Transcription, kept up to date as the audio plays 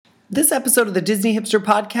This episode of the Disney Hipster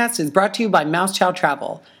Podcast is brought to you by Mouse Chow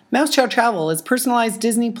Travel. Mouse Chow Travel is personalized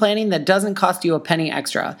Disney planning that doesn't cost you a penny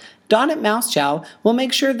extra. Don at Mouse Chow will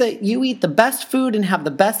make sure that you eat the best food and have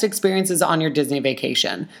the best experiences on your Disney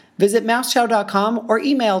vacation. Visit mousechow.com or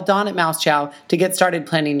email Don at Mouse Chow to get started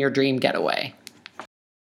planning your dream getaway.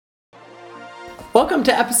 Welcome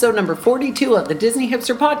to episode number 42 of the Disney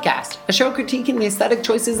Hipster Podcast, a show critiquing the aesthetic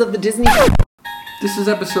choices of the Disney... This is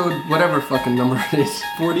episode whatever fucking number it is.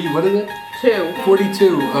 40, what is it?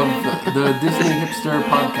 42 of the Disney Hipster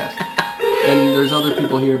Podcast. And there's other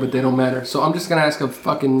people here, but they don't matter. So I'm just going to ask a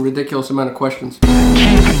fucking ridiculous amount of questions.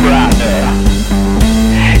 Keith Bradner,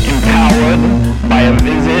 empowered by a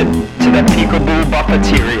visit to the Peekaboo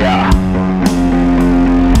Buffeteria,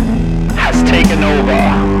 has taken over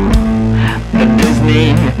the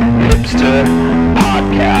Disney Hipster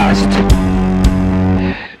Podcast.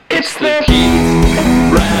 It's the Keith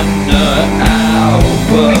Bradner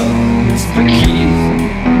Hour. It's the Keith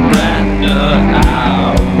Bradner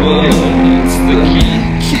Hour. It's the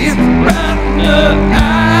Keith Bradner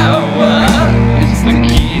Hour. It's the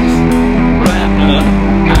Keith Bradner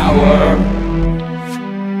Hour.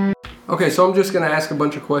 Okay, so I'm just going to ask a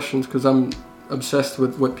bunch of questions because I'm obsessed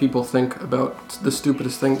with what people think about the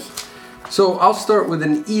stupidest things. So I'll start with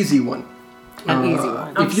an easy one. An easy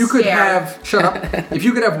one. If you could have, shut up. If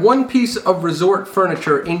you could have one piece of resort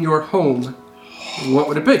furniture in your home, what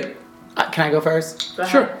would it be? Can I go first? Go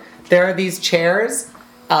ahead. Sure. There are these chairs.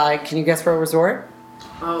 Can you guess for a resort?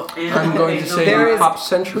 Oh, and I'm going to say There is- Pop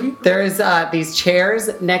Century. There is these chairs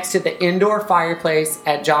next to the indoor fireplace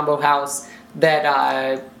at Jumbo House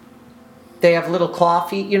that they have little claw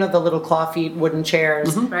feet, you know, the little claw feet wooden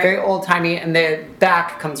chairs, very old-timey, and the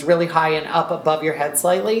back comes really high and up above your head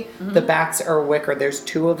slightly. The backs are wicker. There's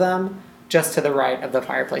two of them just to the right of the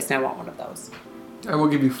fireplace, and I want one of those. I will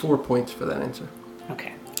give you 4 points for that answer.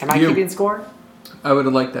 Okay. Am I You. keeping score? I would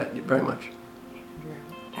have liked that very much.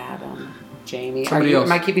 Adam, Jamie. Somebody else.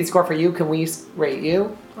 Am I keeping score for you? Can we rate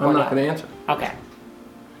you? I'm not going to answer. Okay.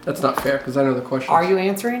 That's not fair because I know the questions. Are you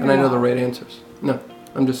answering? And or I know not? the right answers. No,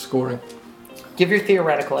 I'm just scoring. Give your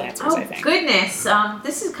theoretical answers, I Oh, think. goodness.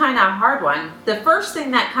 This is kind of a hard one. The first thing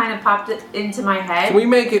that kind of popped into my head. Can we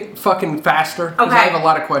make it fucking faster? Because I Okay. have a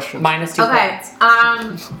lot of questions. Minus 2 Okay.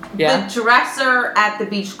 points. Yeah? The dresser at the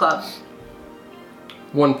beach club.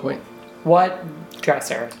 1 point. What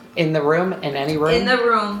dresser? In the room? In any room? In the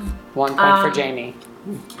room 1 point for Jamie.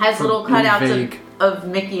 has little Really cutouts vague. of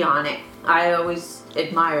Mickey on it. I always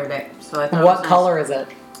admired it. So I thought it What was nice. color is it?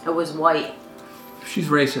 It was white. She's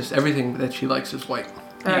racist. Everything that she likes is white.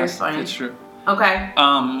 Very Yes, funny. it's true. Okay.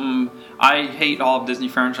 I hate all of Disney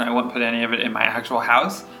furniture. I wouldn't put any of it in my actual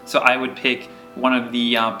house. So I would pick one of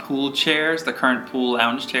the pool chairs, the current pool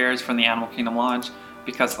lounge chairs from the Animal Kingdom Lodge,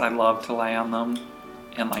 because I love to lay on them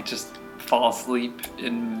and like just fall asleep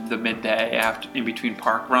in the midday after in between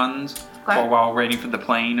park runs Okay. or while waiting for the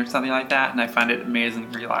plane or something like that. And I find it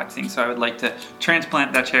amazingly relaxing. So I would like to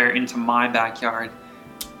transplant that chair into my backyard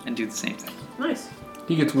and do the same thing. Nice.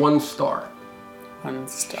 He gets 1 star. 1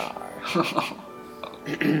 star.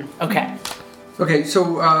 Okay. Okay,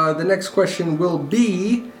 so the next question will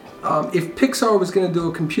be, if Pixar was going to do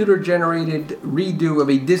a computer-generated redo of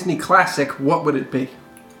a Disney classic, what would it be?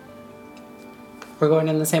 We're going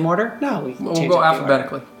in the same order? No, we can We'll change go it if you want.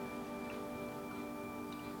 alphabetically.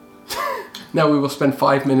 Now we will spend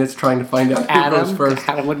 5 minutes trying to find out who goes first.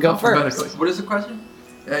 Adam would go alphabetically. first. What is the question?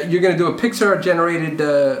 You're going to do a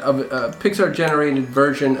Pixar-generated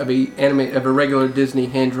version of a regular Disney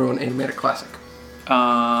hand-drawn animated classic.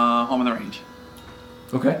 Home on the Range.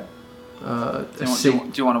 Okay. A C.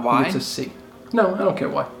 Do you want a Y? It's a C. No, I don't care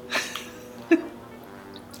why.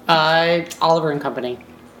 Oliver and Company.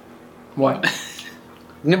 Why?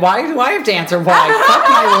 Why do I have to answer why? Fuck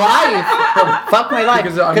my life. Fuck my life.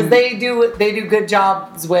 Because they do good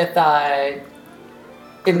jobs with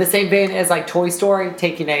in the same vein as like Toy Story,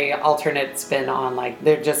 taking a alternate spin on like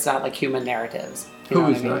they're just not like human narratives. You know Who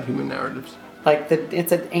what is I mean? not human narratives? Like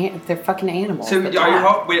they're fucking animals. So that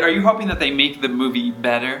are you hoping that they make the movie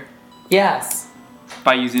better Yes.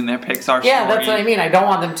 by using their Pixar Yeah, story? that's what I mean. I don't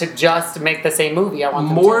want them to just make the same movie. I want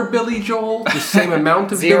them More Billy Joel, the same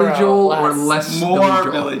amount of Zero, Billy Joel, or less. less More Billy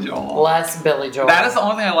Joel? Billy Joel. to less Billy Joel. That is the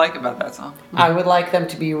only thing I like about that song. I would like them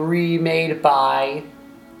to be remade by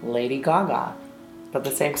Lady Gaga, but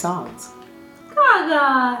the same songs.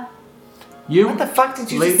 Gaga. You, What the fuck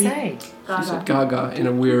did you lady? just say? She said Gaga in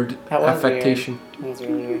a weird That was affectation. Weird. That was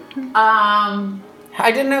really weird.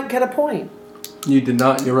 I didn't get a point. You did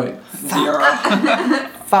not. You're right. 0.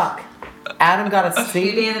 Fuck. Adam got a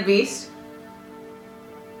Beauty C. and the Beast.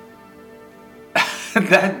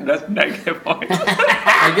 That's negative points.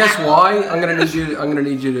 I guess why? I'm gonna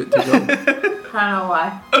need you to go. I don't know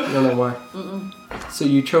why. I don't know why. So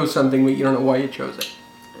you chose something, but you don't know why you chose it.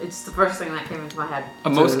 It's the first thing that came into my head.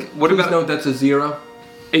 What Please about note that's a 0.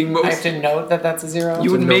 a I have most? to note that that's a 0.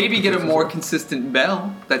 You would a maybe note, get a that's a more zero. consistent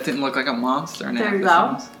bell that didn't look like a monster. And There you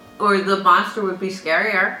go. Or the monster would be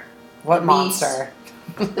scarier. What The monster?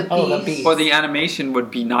 The Oh, the beast. beast. Or the animation would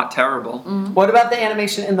be not terrible. What about the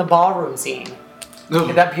animation in the ballroom scene?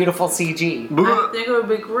 Ugh. That beautiful CG. I think it would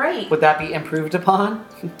be great. Would that be improved upon?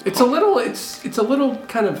 It's a little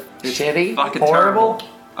kind of. Shitty? Fucking Horrible? terrible.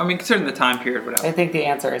 I mean, considering the time period, whatever. I think the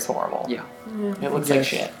answer is horrible. Yeah. It looks Okay. like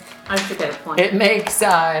shit. I should get a point. It makes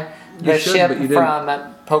the You should, ship but you didn't.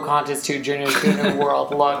 from Pocahontas to Junior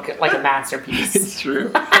World look like a masterpiece. It's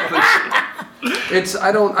true.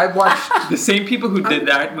 I watched. The same people who did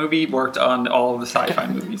that movie worked on all of the sci-fi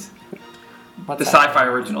movies. What's The that? sci-fi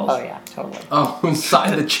originals. Oh yeah, totally. Oh,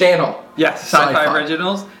 inside the channel. Yes, sci-fi, Sci-fi.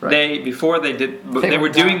 originals. Right. Before they They were were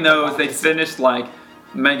doing done. those. They finished like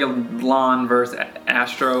Megalon versus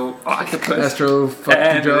Astro Octopus. Astro fuck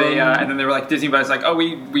and Joe. and then they were like Disney, but it's like, oh,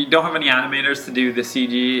 we don't have any animators to do the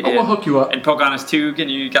CG. Oh, we'll hook you up. And Pocahontas 2,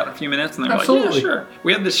 you got a few minutes? And they were like, Absolutely. yeah, sure.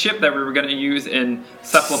 We had the ship that we were going to use in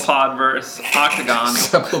Cephalopod versus Octagon.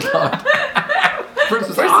 Cephalopod.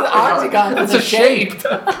 Versus Where's the octagon? That's It's a shape. shape.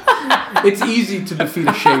 It's easy to defeat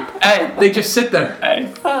a shape. Hey, They just sit there. hey.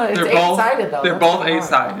 It's They're both eight-sided though. They're That's both hard.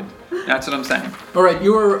 eight-sided. That's what I'm saying. All right,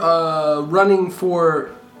 you're running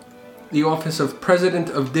for the office of President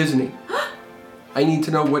of Disney. I need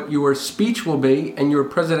to know what your speech will be and your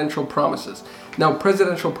presidential promises. Now,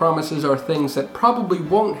 presidential promises are things that probably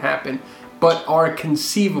won't happen, but are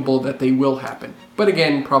conceivable that they will happen. But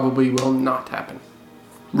again, probably will not happen.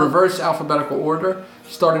 Reverse alphabetical order,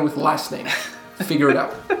 starting with last name. Figure it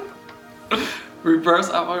out. Reverse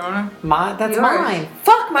upward order? That's Yours. mine.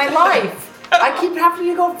 Fuck my life. I keep having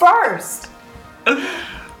to go first.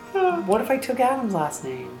 What if I took Adam's last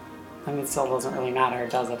name? I mean, it still doesn't really matter,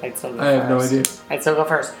 does it? I'd still go I have no first. idea. I'd still go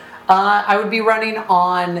first. I would be running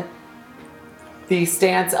on the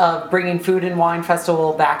stance of bringing Food and Wine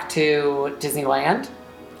Festival back to Disneyland.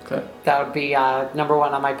 Okay. That would be number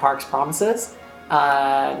 1 on my parks promises.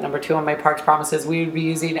 Number 2 on my parks promises, we would be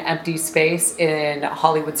using empty space in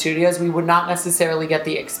Hollywood Studios. We would not necessarily get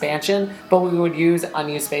the expansion, but we would use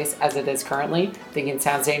unused space as it is currently. Thinking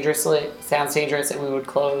sounds dangerous, and we would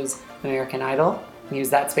close American Idol and use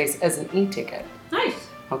that space as an e-ticket. Nice.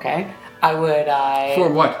 Okay, I would. For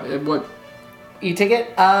what? What? E-ticket.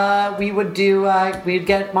 We would do. We'd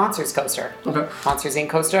get Monsters coaster. Okay. Monsters Inc.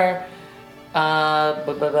 coaster.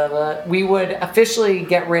 We would officially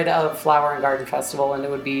get rid of Flower and Garden Festival, and it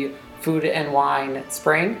would be Food and Wine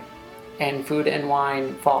Spring and Food and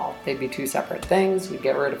Wine Fall. They'd be 2 separate things. We'd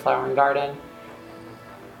get rid of Flower and Garden.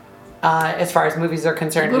 As far as movies are A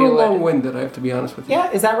concerned, little we would. long-winded, I have to be honest with you.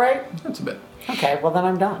 Yeah, is that right? That's a bit. Okay, well then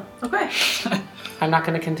I'm done. Okay. I'm not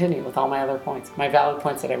going to continue with all my other points, my valid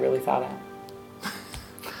points that I really thought out.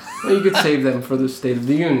 Well, you could save them for the State of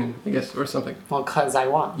the Union, I guess, or something. Well, because I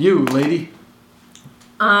won. You, lady.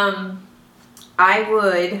 I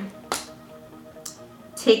would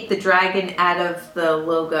take the dragon out of the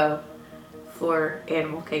logo for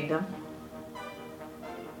Animal Kingdom.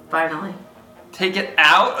 Finally. Take it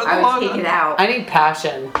out of the I would logo? take it out. I need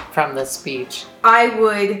passion from this speech. I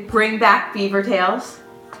would bring back Beaver Tails.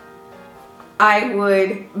 I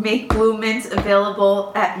would make Blue Mints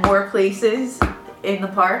available at more places in the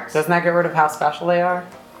parks. Doesn't that get rid of how special they are?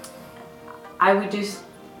 I would just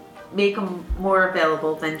make them more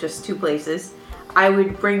available than just 2 places. I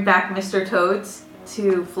would bring back Mr. Toads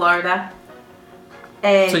to Florida.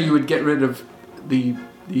 And So you would get rid of the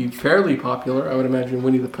fairly popular, I would imagine,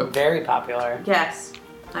 Winnie the Pooh. Very popular. yes,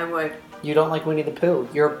 I would. You don't like Winnie the Pooh.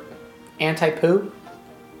 You're anti-Pooh?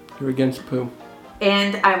 You're against Pooh.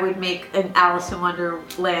 And I would make an Alice in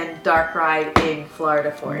Wonderland dark ride in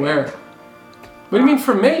Florida for you. Where? What do you mean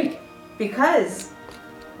for me? Because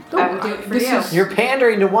I would do it for This you. is- You're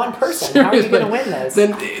pandering to one person. How are you going to win this?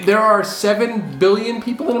 Then there are 7 billion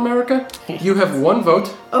people in America. You have 1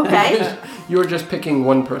 vote. Okay. You're just picking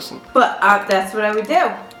 1 person. But that's what I would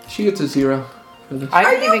do. She gets a 0 for this. I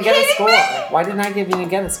didn't you even get a kidding score. me? Why didn't I even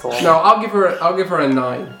get a score? No, I'll give her a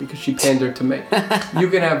 9 because she pandered to me. You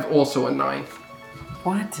can have also a 9.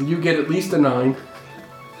 What? You get at least a 9.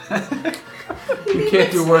 You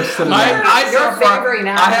can't do worse than a 9. You're favoring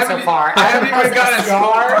Adam so far. I haven't Adam even has got a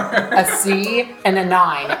star, score. a C, and a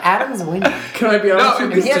 9. Adam's winning. Can I be honest No,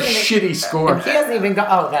 with you? he It's a hasn't- shitty score. He doesn't even go.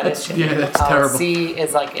 Oh, that is That's- shitty. yeah, that's Oh, terrible. C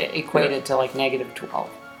is like equated to like -12.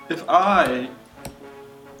 If I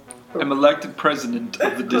am elected president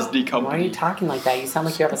of the Disney Why are you company. talking like that? You sound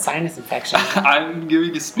like you have a sinus infection. I'm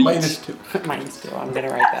giving a speech. -2. -2. I'm gonna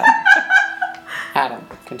write that. Adam,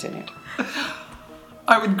 continue.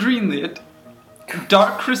 I would greenlit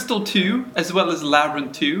Dark Crystal 2 as well as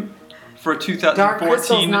Labyrinth 2 for 2014. Dark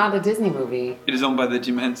Crystal's not a Disney movie. It is owned by the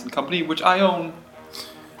Jim Henson Company, which I own.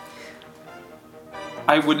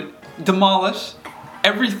 I would demolish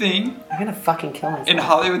everything I'm gonna fucking kill myself. in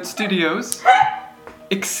Hollywood studios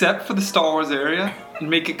except for the Star Wars area and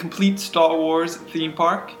make a complete Star Wars theme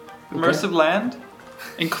park, immersive land,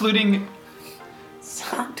 including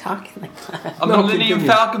Stop talking like that. a No, Millennium continue.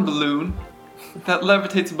 Falcon balloon that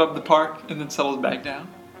levitates above the park and then settles back down.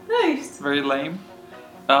 Nice. Very lame.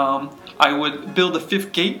 I would build a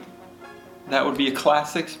fifth gate. That would be a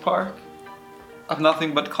classics park of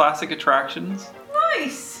nothing but classic attractions.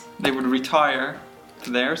 Nice. They would retire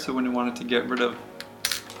there, so when you wanted to get rid of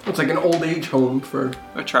It's like an old age home for.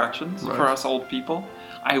 attractions Right. for us old people,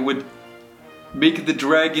 I would make the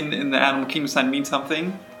dragon in the Animal Kingdom sign mean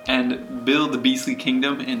something and build the Beastly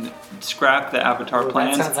Kingdom and scrap the Avatar Ooh,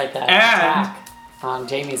 plans. that sounds like that and attack on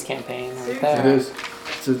Jamie's campaign right there. It is.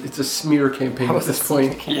 It's a smear campaign That at was this a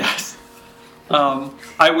point. campaign. yes,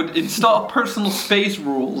 I would install personal space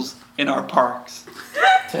rules in our parks.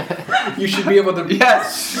 You should be able to.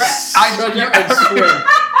 Yes, Shut up and swim.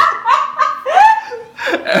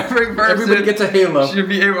 every person Everybody gets a halo. should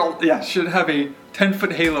be able, should have a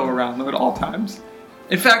 10-foot halo around them at all times.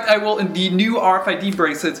 In fact, in the new RFID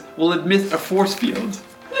bracelets will admit a force field.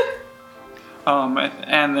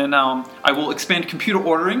 And then I will expand computer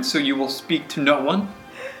ordering, so you will speak to no one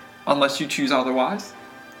unless you choose otherwise.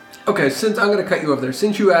 Okay, since I'm going to cut you off there,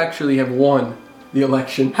 since you actually have won the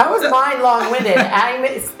election, How is mine long-winded?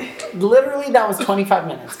 Literally, that was 25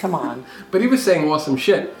 minutes. Come on. but he was saying awesome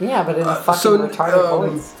shit. Yeah, but in a fucking so, retarded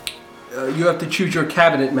voice. You have to choose your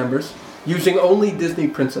cabinet members using only Disney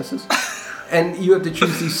princesses. And you have to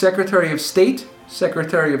choose the Secretary of State,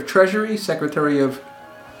 Secretary of Treasury, Secretary of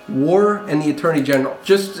War, and the Attorney General.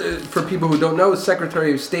 Just for people who don't know,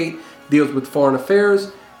 Secretary of State deals with foreign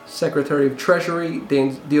affairs, Secretary of Treasury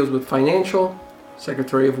deals with financial,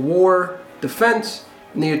 Secretary of War, defense,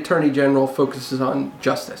 and the Attorney General focuses on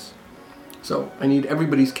justice. So I need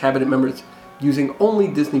everybody's cabinet members using only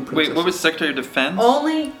Disney princesses. Wait, what was Secretary of Defense?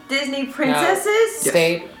 Only Disney princesses?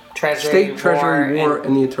 State, Treasury, State, Treasury, War, and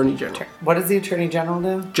and the Attorney General. what does the Attorney General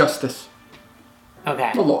do? Justice.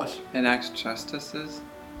 Okay. The laws. Enacts justices?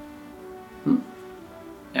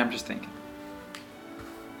 Yeah, I'm just thinking.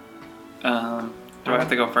 Do I have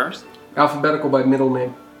to go first? Alphabetical by middle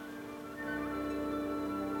name.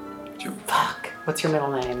 Fuck. What's your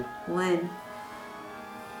middle name? Lynn.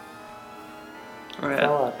 Go ahead.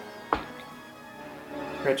 Philip.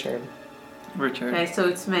 Richard. Richard. Okay, so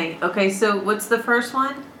it's me. Okay, so what's the first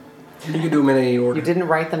one? You can do them in any order. You didn't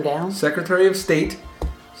write them down? Secretary of State,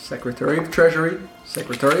 Secretary of Treasury,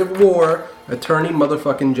 Secretary of War, Attorney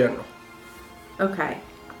motherfucking General. Okay.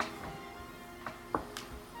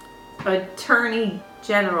 Attorney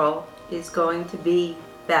General is going to be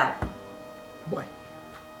Belle. Why?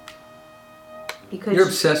 Because You're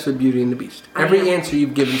obsessed with Beauty and the Beast. I Every am. answer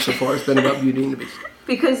you've given so far has been about Beauty and the Beast.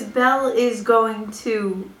 Because Belle is going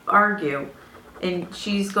to argue, and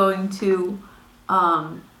she's going to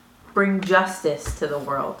bring justice to the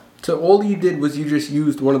world. So all you did was you just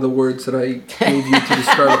used one of the words that I gave you to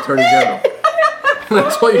describe Attorney General.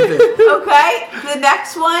 That's all you did. Okay, the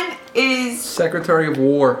next one is Secretary of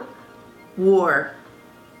War. war.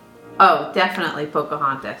 Oh, definitely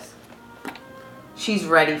Pocahontas. She's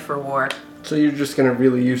ready for war. So you're just going to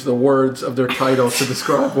really use the words of their title to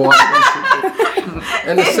describe what.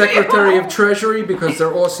 And the Secretary of Treasury, because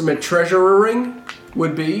they're awesome at treasuring,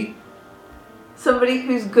 would be... Somebody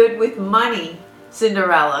who's good with money,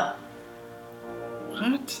 Cinderella.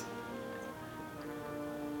 What?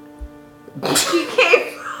 She came.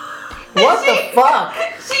 What the fuck?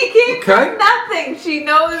 She came Okay. from nothing. She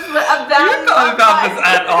knows about. You're not about this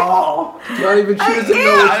at all. Not even, she doesn't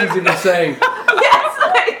know what she's even saying. Yes,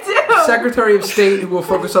 I do. Secretary of State, who will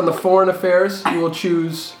focus on the foreign affairs, you will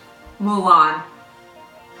choose... Mulan.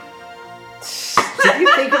 Did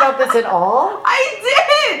you think about this at all?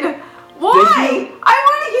 I did. Why? I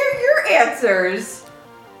want to hear your answers.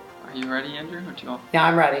 Are you ready, Andrew? Or do you want? Yeah,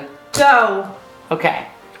 I'm ready. Go. Okay.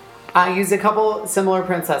 I used a couple similar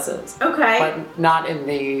princesses, Okay. but not in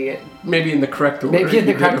the Maybe in the correct order. maybe in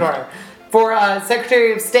the You correct did. order. For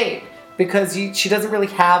Secretary of State, because she doesn't really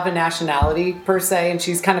have a nationality per se, and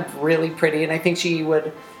she's kind of really pretty, and I think she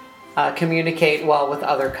would communicate well with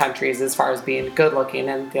other countries as far as being good looking,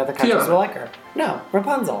 and the other countries Tiana. will like her. No,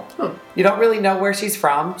 Rapunzel. Huh. You don't really know where she's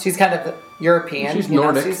from. She's kind of European. She's you know,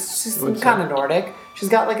 Nordic, she's I would say. kind of Nordic. She's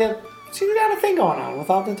got a thing going on with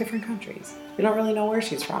all the different countries. We don't really know where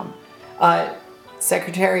she's from.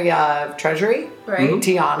 Secretary of Treasury, Right.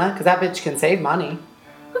 Tiana, because that bitch can save money.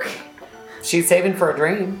 Okay. She's saving for a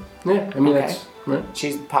dream. Yeah, I mean, Okay. that's right.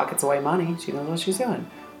 She pockets away money. She knows what she's doing.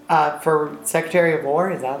 For Secretary of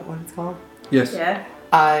War, is that what it's called? Yes, Yeah.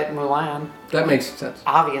 Mulan. that makes sense.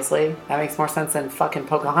 Obviously, that makes more sense than fucking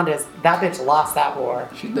Pocahontas. That bitch lost that war.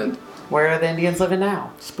 She did. Where are the Indians living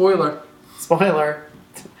now? Spoiler. Spoiler.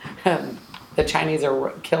 The Chinese are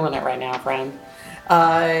killing it right now, friend.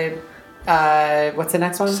 What's the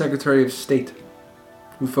next one? Secretary of State,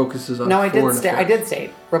 who focuses on No, I did foreign state. I affairs. did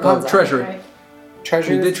state. Rapunzel. Treasury. Right.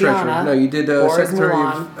 Treasury. You did is Treasury. Tiana. No, you did War is Secretary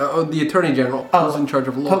Mulan. of... the Attorney General, who's in charge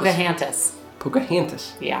of laws. Pocahontas.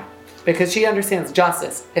 Pocahontas. Yeah, because she understands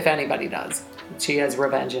justice. If anybody does, she has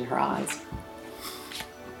revenge in her eyes.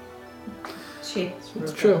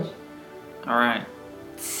 It's true. All right.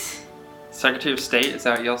 Secretary of State, is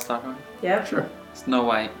that what y'all start with? Yep. Sure. Snow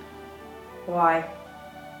White. Why?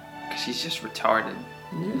 Because she's just retarded.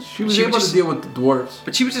 Yeah, she was She would able just- to deal with the dwarves.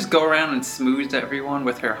 But she would just go around and smooth everyone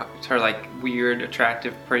with her like weird,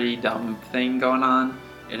 attractive, pretty, dumb thing going on,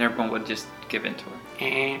 and everyone would just give in to her.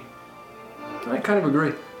 Eh. I kind of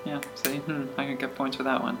agree. Yeah, see, I can get points for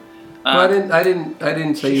that one. Well, I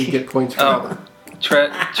didn't say you'd get points for that. Oh,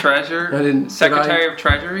 Treasure. I didn't- Secretary of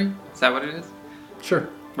Treasury. Is that what it is? Sure.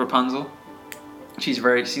 Rapunzel. Seems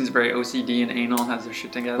very OCD and anal. Has their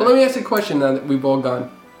shit together. Well, let me ask you a question now that we've all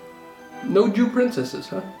gone. No Jew princesses,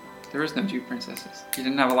 huh? There is no Jew princesses. You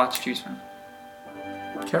didn't have a lot to choose from.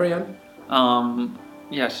 Carry on.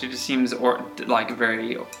 Yeah, she just seems like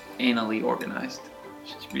very anally organized.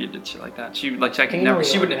 She's weird and shit like that. She like I could never.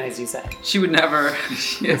 Anally She would. organized, you say. She would never.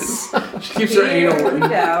 She is. She keeps her anal.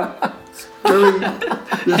 No.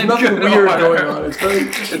 There's nothing Good weird order. going on. It's very.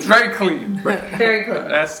 It's very clean. Very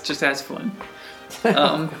good. That's just as Flynn.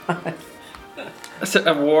 So,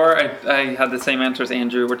 a war. I had the same answer as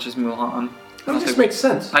Andrew, which is Mulan. That just makes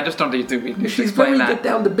sense. I just don't think we need to She's explain very that. get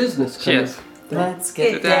down to business. She kind is. of. Let's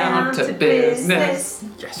Get down to business.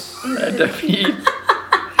 Yes. And defeat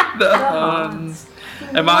the Huns.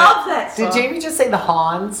 Am Love that song. Did Jamie just say the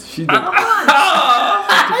Hans? She did. know,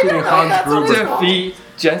 defeating Hans that's what Gruber. it's called. Defeat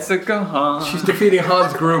Jessica Hunt. She's defeating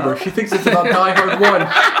Hans Gruber. She thinks it's about Die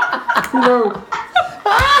Hard 1. No.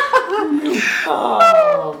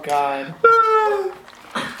 Oh God.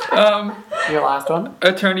 Your last one?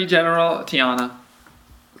 Attorney General Tiana.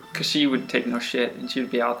 Because she would take no shit and she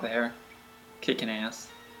would be out there kicking ass.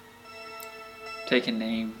 Taking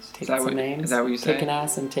names. Taking some names. Is that what you say? Kicking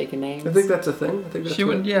ass and taking names. I think that's a thing. I think that's She what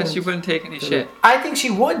wouldn't. it Yeah, is. she wouldn't take any shit. I think she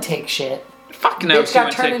would take shit. Fuck no. Bitch She got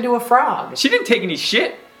wouldn't turned take. into a frog. She didn't take any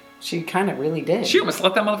shit. She kind of really did. She almost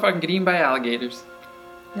let that motherfucker get eaten by alligators.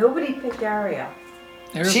 Nobody picked Ariel.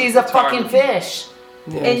 She's a fucking fish.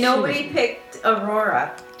 Yeah, And she nobody picked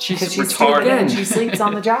Aurora. She's Because she's stupid retarded. and she sleeps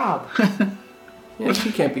on the job. Yeah,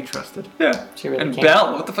 she can't be trusted. Yeah. She really And can't.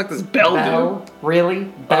 Belle. What the fuck does Belle do? Belle? Really?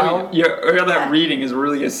 Belle? Oh, yeah, that reading is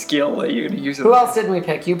really a skill that you're gonna use. Who else didn't we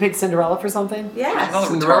pick? You picked Cinderella for something? Yes. Oh,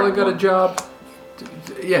 Cinderella retarded got a one. job.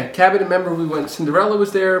 Yeah, cabinet member. We went. Cinderella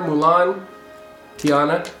was there. Mulan,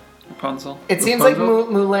 Tiana. Rapunzel. It seems like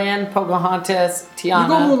Rapunzel? Mulan, Pocahontas, Tiana. You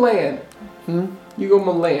go Mulan. You go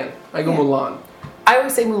Mulan. I go Yeah. Mulan. I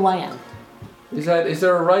always say Mulan. Is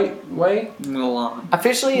there a right way? Mulan.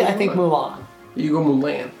 Officially, I think Mulan. You go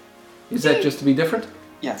Mulan. Is that just to be different?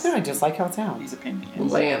 Yes. No, I just like how it sounds. He's a pain in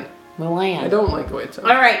the ass. Mulan. Mulan. I don't like the way it sounds.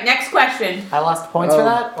 All right, next question. I lost points for Oh.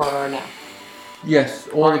 that, or no? Yes,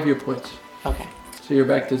 all of your points. Okay. So you're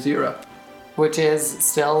back to 0. Which is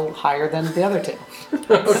still higher than the other two.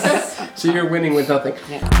 So you're winning with nothing.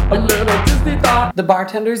 Yeah. A little Disney thought. The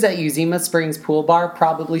bartenders at Uzima Springs Pool Bar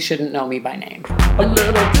probably shouldn't know me by name. A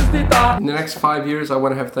little Disney thought. In the next 5 years, I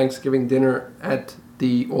want to have Thanksgiving dinner at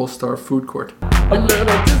the All-Star Food Court. A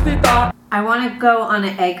little Disney thought. I want to go on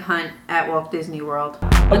an egg hunt at Walt Disney World.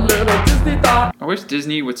 A little Disney thought. I wish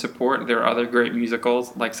Disney would support their other great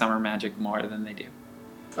musicals like Summer Magic more than they do.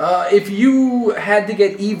 If you had to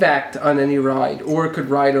get evac'd on any ride, or could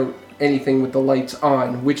ride anything with the lights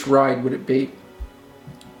on, which ride would it be?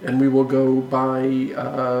 And we will go by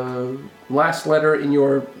last letter in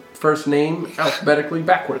your first name, alphabetically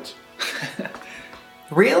backwards.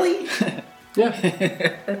 Really? Yeah.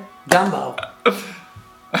 Dumbo. With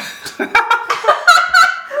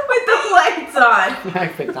the lights on. I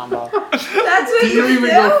picked Dumbo. That's what Do you even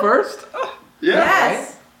go first?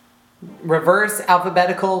 Yes. Reverse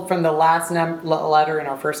alphabetical from the last letter in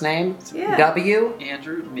our first name. Yeah. W.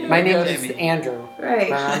 Andrew, me, My name Jamie. is Andrew. Right.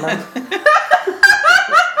 Remember?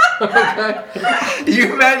 Okay.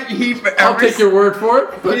 You imagine he for I'll every take your word for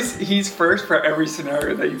it. But he's first for every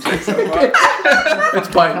scenario that you pick so far.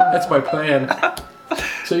 that's my plan.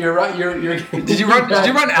 So you're right. You're. Did you run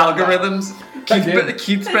algorithms? did.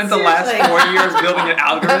 Keith spent the last Seriously. 4 years building an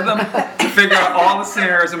algorithm to figure out all the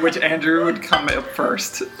scenarios in which Andrew would come up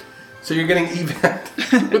first. So you're getting event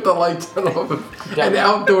with the lights on off an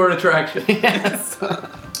outdoor attraction. Yes.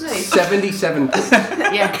 Nice. 77 points.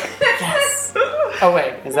 Yeah. Yes. Oh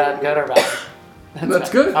wait, is that good or bad? That's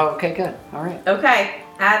good. Oh, okay, good. All right. Okay,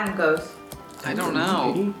 Adam goes. I don't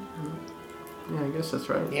know. Yeah, I guess that's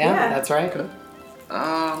right. Yeah, Yeah. that's right. Okay.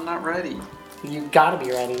 I'm not ready. You gotta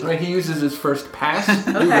be ready. Right, he uses his first pass.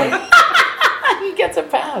 Okay. He gets a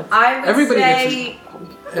pass. I would Everybody say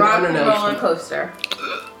An rock and international. roller coaster.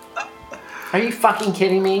 Are you fucking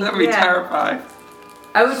kidding me? That'd be Yeah. terrifying.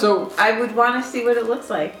 I would So- I would want to see what it looks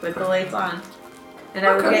like with the lights on. And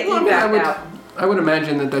I would Okay, get well, I you mean, back out. I would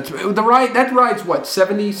imagine that's the ride. That ride's what,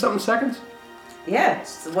 70 something seconds? Yeah,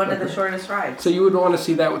 it's one of the Okay. shortest rides. So you would want to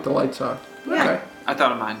see that with the lights on. Yeah. Okay. I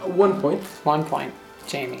thought of mine. 1 point. 1 point,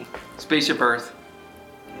 Jamie. Spaceship Earth.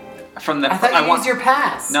 From the I thought you want used your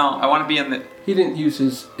pass. No, I want to be in the He didn't use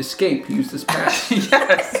his escape. He used his pass.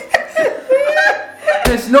 yes.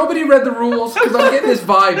 Has nobody read the rules? Because I'm getting this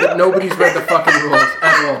vibe that nobody's read the fucking rules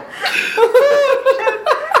at all.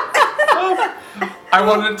 I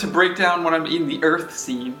wanted to break down when I'm in the Earth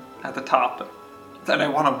scene at the top. Then I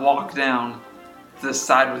want to walk down to the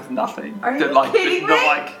side with nothing. Are you the, kidding the,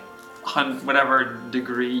 me? whatever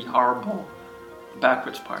degree horrible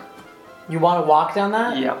backwards part. You want to walk down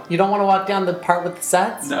that? Yeah. You don't want to walk down the part with the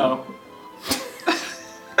sets? No.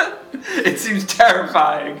 It seems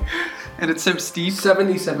terrifying. And it's so steep.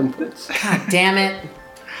 77 points. God damn it.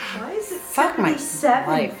 Why is it Fuck my 77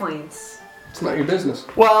 life. points? It's not your business.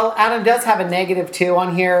 Well, Adam does have a -2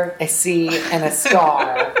 on here, a C, and a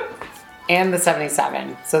star, and the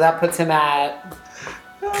 77. So that puts him at.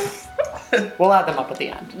 We'll add them up at the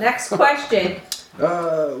end. Next question.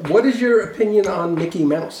 What is your opinion on Mickey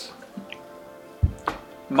Mouse?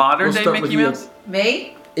 Modern We'll day start with Mickey you. Mouse?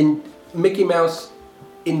 Me? In Mickey Mouse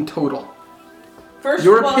in total. First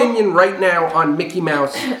Your of all, opinion right now on Mickey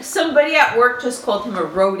Mouse. somebody at work just called him a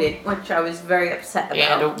rodent, which I was very upset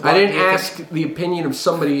about. I didn't ask the opinion of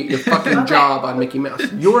somebody, your fucking Okay. job on Mickey Mouse.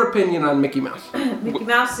 Your opinion on Mickey Mouse. Mickey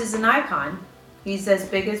Mouse is an icon. He's as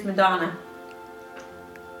big as Madonna.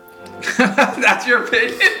 That's your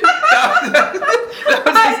opinion? I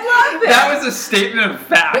love it. That was a statement of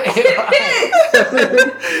fact.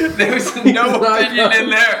 There was no opinion in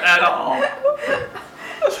there at all.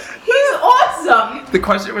 He's awesome. The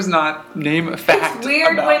question was not name a fact. It's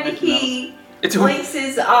weird about when Mickey he Mouse. It's blinks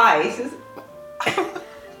his eyes.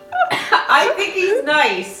 I think he's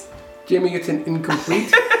nice. Jamie gets an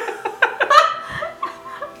incomplete.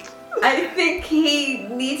 I think he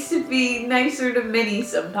needs to be nicer to Minnie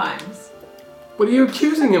sometimes. What are you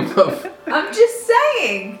accusing him of? I'm just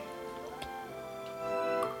saying.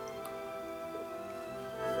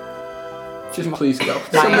 Just please go.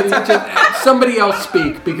 My- Somebody else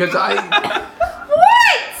speak because I.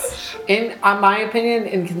 What? In my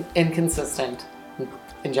opinion, inconsistent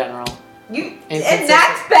in general. You and Inconsistent.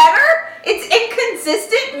 that's better? It's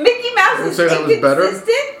inconsistent? Mickey Mouse I would is say that was better.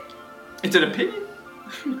 inconsistent? It's an opinion.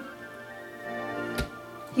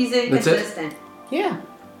 He's That's it? inconsistent. Yeah,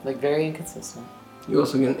 like very inconsistent. You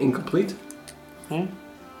also get an incomplete. Hmm?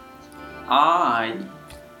 I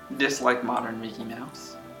dislike modern Mickey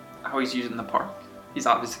Mouse. How he's used in the park. He's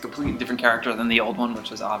obviously a completely different character than the old one,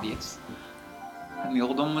 which was obvious. And the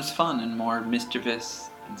old one was fun and more mischievous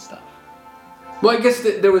and stuff. Well, I guess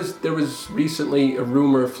there was recently a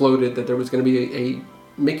rumor floated that there was going to be a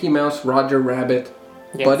Mickey Mouse Roger Rabbit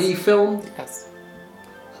Yes. buddy film. Yes.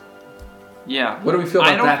 Yeah. What do we feel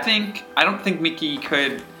about that? I don't think Mickey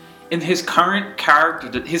could. In his current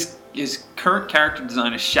character, his current character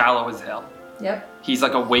design is shallow as hell. Yep. He's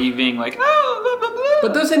like a waving like. "Ah, blah, blah, blah."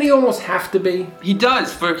 But doesn't he almost have to be? He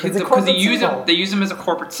does It's a because corporate they use symbol. him. They use him as a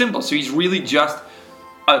corporate symbol, so he's really just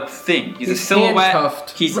a thing. He's a He's silhouette.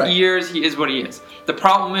 handcuffed, He's right. ears. He is what he is. The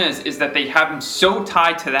problem is that they have him so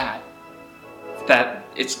tied to that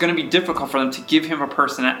it's going to be difficult for them to give him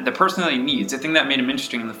the personality he needs. The thing that made him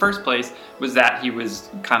interesting in the first place was that he was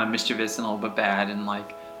kind of mischievous and a little bit bad, and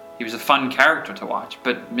like he was a fun character to watch.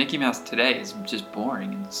 But Mickey Mouse today is just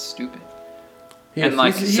boring and stupid. And,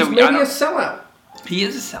 like, he's so I maybe a don't- sellout. He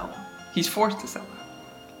is a sellout. He's forced to sell out.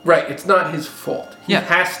 Right, it's not his fault. He Yeah.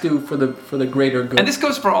 has to for the greater good. And this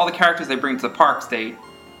goes for all the characters they bring to the parks. They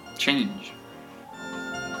change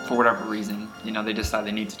for whatever reason. You know, they decide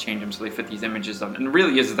they need to change them so they fit these images of. And it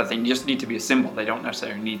really is that they just need to be a symbol. They don't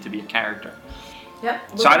necessarily need to be a character.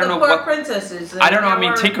 Yep. So I don't the know poor what- princesses. I don't know. I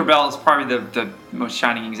mean, Now we're- Tinkerbell is probably the most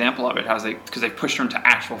shining example of it. Because they pushed her into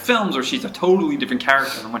actual films where she's a totally different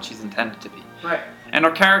character than what she's intended to be. Right. And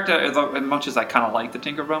her character, as much as I kind of like the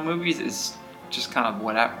Tinkerbell movies, is just kind of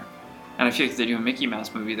whatever. And I feel like if they do a Mickey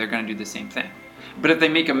Mouse movie, they're going to do the same thing. But if they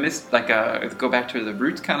make go back to the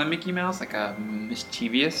roots kind of Mickey Mouse, like a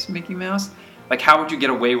mischievous Mickey Mouse, like how would you get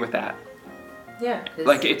away with that? Yeah.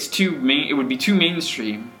 Like it would be too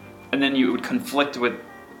mainstream, and then you would conflict with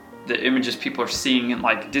the images people are seeing in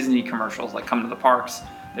like Disney commercials, like come to the parks.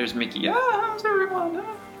 There's Mickey. How's everyone?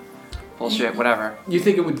 Bullshit. Whatever. You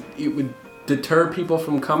think it would deter people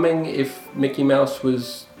from coming if Mickey Mouse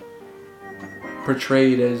was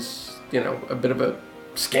portrayed as, you know, a bit of a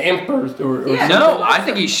scamp or Yeah. something? No, I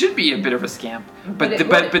think he should be a bit of a scamp. But it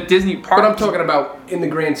but would. Disney parks. But I'm talking about in the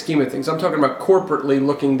grand scheme of things. I'm talking about corporately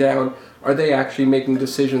looking down. Are they actually making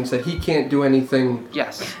decisions that he can't do anything?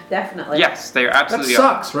 Yes. Definitely. Yes, they are That absolutely.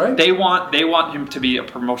 sucks, right? They want him to be a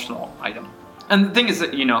promotional item. And the thing is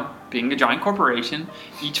that, you know, being a giant corporation,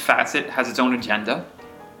 each facet has its own agenda.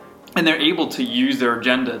 And they're able to use their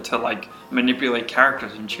agenda to like manipulate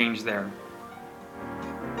characters and change their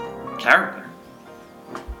character.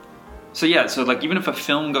 So yeah, so like even if a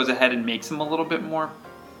film goes ahead and makes him a little bit more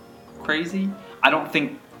crazy, I don't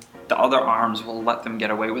think the other arms will let them get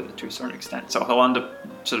away with it to a certain extent. So he'll end up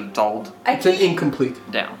sort of dulled It's an incomplete.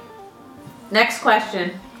 down. Next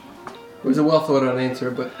question. It was a well thought out answer,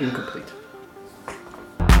 but incomplete.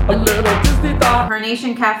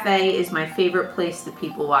 Carnation Cafe is my favorite place that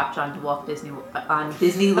people watch on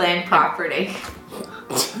Disneyland property.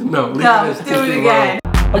 No, leave No, it as do it Disney again.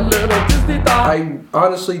 World. I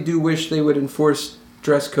honestly do wish they would enforce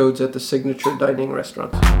dress codes at the signature dining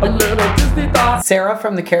restaurants. Sarah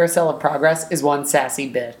from the Carousel of Progress is one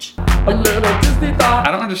sassy bitch. I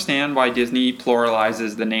don't understand why Disney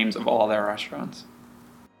pluralizes the names of all their restaurants.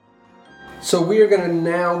 So we are going to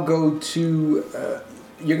now go to,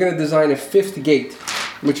 you're going to design a fifth gate,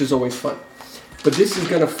 which is always fun. But this is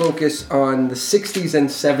going to focus on the 60s and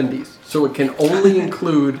 70s. So it can only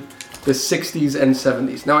include the 60s and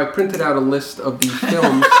 70s. Now I printed out a list of the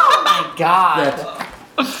films Oh my god. that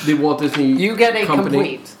the Walt Disney You get a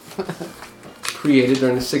Company complete. created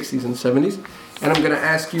during the 60s and 70s. And I'm going to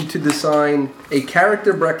ask you to design a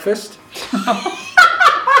character breakfast,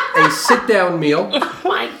 a sit-down meal, Oh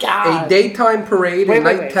my god. a daytime parade, Wait, a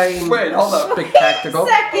wait, wait. nighttime Wait, hold up. spectacle.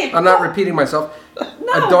 Second. I'm not repeating myself.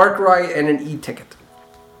 A dark ride and an e-ticket.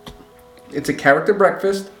 It's a character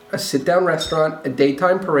breakfast, a sit-down restaurant, a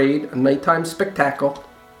daytime parade, a nighttime spectacle.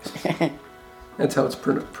 That's how it's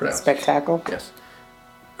pronounced. Spectacle. Yes.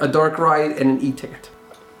 A dark ride and an e-ticket.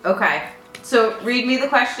 Okay. So read me the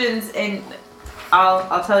questions and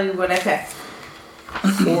I'll tell you what I picked.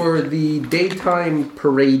 For the daytime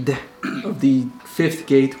parade of the Fifth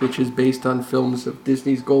Gate, which is based on films of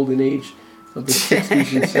Disney's golden age of the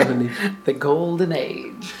 60s and 70s. The golden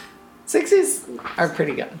age. 60s are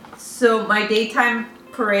pretty good. So my daytime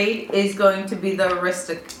parade is going to be the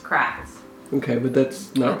Aristocrats. Okay, but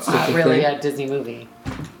that's not It's such not a really thing. a Disney movie.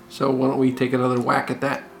 So why don't we take another whack at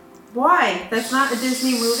that? Why? That's not a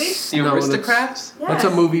Disney movie? The No, Aristocrats? That's a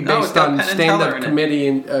movie No, it's based got on Penn and Teller stand-up in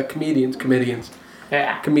it.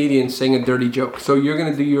 Yeah. comedians saying a dirty joke. So you're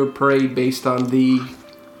gonna do your parade based on the.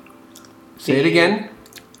 Say it again.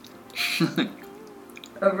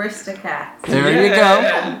 Aristocrats. There you go.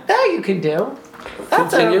 That you can do.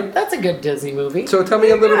 Continue. That's a good Disney movie. So tell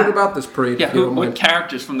me a little bit about this parade. Yeah, if you don't what mind.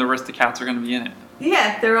 characters from the Aristocrats are going to be in it?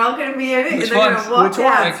 Yeah, they're all going to be in it Which and they're ones? going to walk Which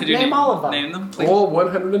ones? down. Could you Name all of them. Name them, please. All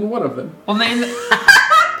 101 of them. Well, name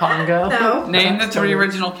Pongo. No. name the three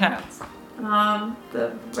original cats.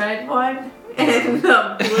 The red one and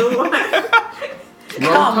the blue one.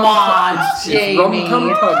 Come on, Jamie. Rum Tum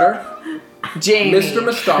Tugger, Jamie. Mr.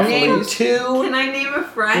 Mistopheles. Name two. Can I name a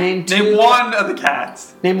friend? Name two. Name one of the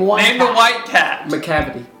cats. Name one. Name the cat. white cat.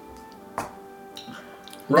 McCavity.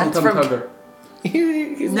 Rum That's Tum from- Tugger.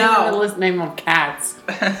 He's No. naming the list name of cats.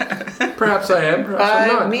 Perhaps I am, perhaps I'm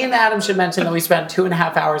not. Me and Adam should mention that we spent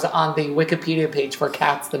 2.5 hours on the Wikipedia page for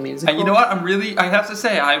Cats the musical. And you know what? I have to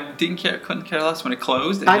say, I couldn't care less when it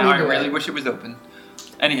closed, and I now I knew really it. wish it was open.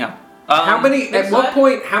 Anyhow. At what what?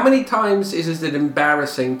 point, how many times is it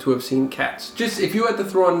embarrassing to have seen Cats? Just if you had to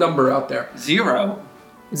throw a number out there. 0.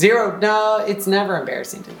 0. No, it's never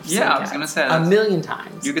embarrassing to see Yeah, I was Cats. gonna say a that's- million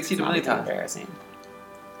times. You could see it a It's million not times. Embarrassing.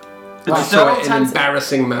 It's Wow. so an times-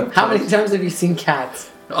 embarrassing amount of How many times. times have you seen Cats?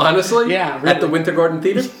 Honestly? Yeah, At the really. Winter Garden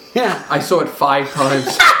Theater? Yeah. I saw it 5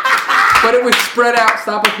 times. But it was spread out.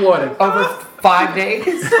 Stop applauding. Over 5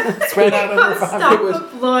 days? Spread out over 5 Stop was-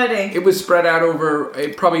 applauding. It was spread out over.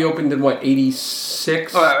 It probably opened in what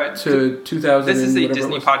 86 Oh, wait. to 2000. This is a whatever it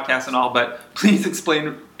Disney was. podcast and all, but please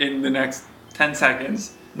explain in the next 10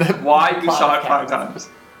 seconds why you saw it 5 times.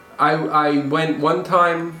 I went one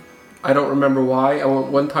time. I don't remember why. I went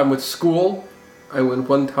one time with school. I went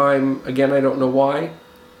one time again. I don't know why.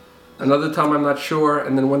 Another time I'm not sure,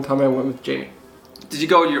 and then one time I went with Jamie. Did you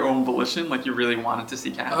go with your own volition, like you really wanted to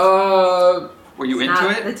see Cats? Were you into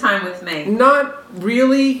Not it? the time with me. Not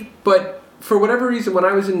really, but for whatever reason, when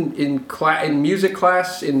I was in music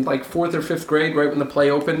class in like 4th or 5th grade, right when the play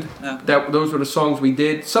opened, Yeah. those were the songs we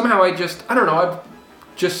did. Somehow I don't know, I've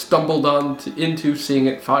just stumbled into seeing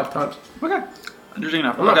it 5 times. Okay. Interesting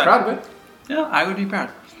enough. I'm not Okay. proud of it. Yeah, I would be proud.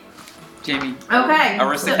 Jamie. Okay.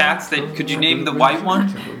 Aristocats, could you name the white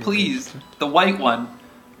one? Please. The white one.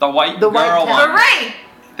 The white The white girl cat. one. Hooray!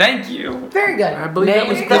 Thank you. Very good. I believe that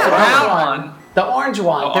was Name the the brown orange one. The orange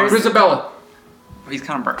one. Oh, There's Grisabella. He's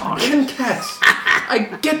kind of burnt. Get them cats.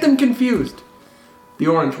 I get them confused. The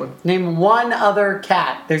orange one. Name one other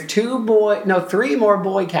cat. There's 3 more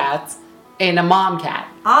boy cats and a mom cat.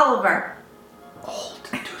 Oliver. Old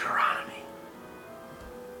Deuteronomy.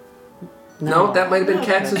 No, that might have been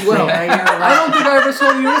cats as well. Yeah, you're right. I don't think I ever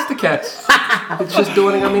saw the Aristocats. It's just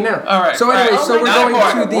dawning on me now. All right, So anyway, all right. so Oh we're my going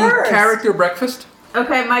God, to the worse. character breakfast.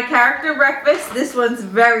 Okay, my character breakfast. This one's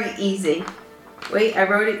very easy. Wait, I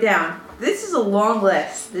wrote it down. This is a long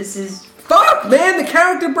list. This is. Fuck, man, the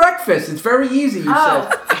character breakfast. It's very easy, you Oh.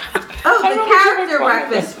 said. Oh, I the don't know character which one it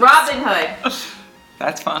breakfast. Robin Hood.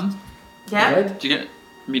 That's fun. Yep. Right? Did you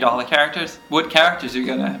meet all the characters? What characters are you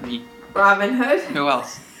gonna meet? Robin Hood. Who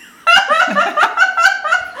else?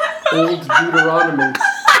 Old Deuteronomy.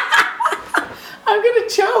 I'm gonna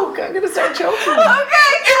choke. I'm gonna start choking.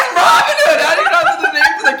 Okay. Robin Hood! How do you not know the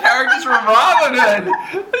names of the characters from Robin Hood?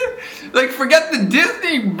 Like, forget the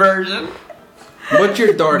Disney version. What's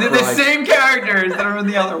your dark They're the ride? same characters that are in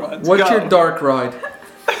the other ones. What's Go. your dark ride?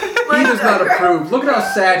 He does not approve. Look at how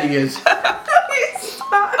sad he is. Our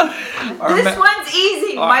This ma- one's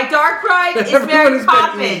easy. My dark ride is Everyone Mary has been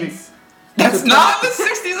Poppins. easy. That's not the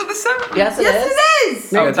 60s or the 70s. Yes, it Yes, is. it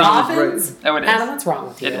is. No, Yeah, I think he was Dolphins. Oh, it is. Adam, what's wrong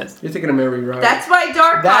with you? It is. You're thinking of Mary Ride. That's my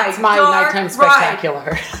dark That's ride. my dark nighttime ride.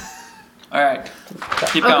 spectacular. All right.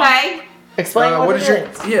 Keep going. Okay. Explain what is it your?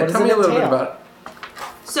 is. Yeah, What does tell me it a little bit entail? about it.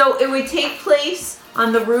 So it would take place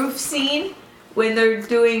on the roof scene when they're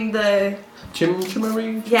doing the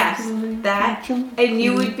Chimmery. yes, that, and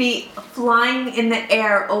you would be flying in the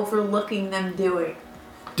air overlooking them doing.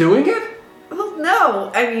 Doing it? Well,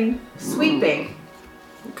 no, I mean sweeping.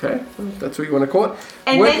 Okay, that's what you want to call it.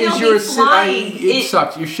 And What then is you'll your be flying. it It-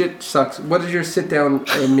 sucks. Your shit sucks. What is your sit-down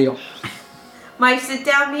meal? My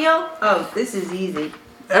sit-down meal. Oh, this is easy.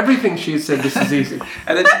 Everything she said, this is easy.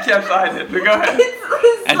 And then she kept finding it. But go ahead.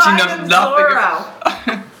 It's And she slime knows and nothing. Zorro.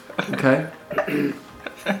 Okay.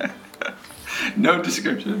 No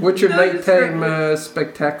description. What's your No nighttime description.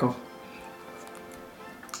 spectacle?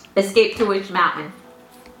 Escape to Witch Mountain.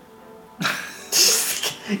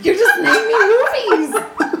 You're just naming movies.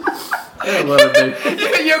 I love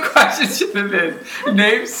it. Your question should have been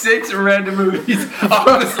name 6 random movies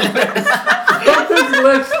off this list. On this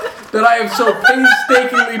list that I have so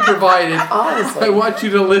painstakingly provided, Honestly. I want you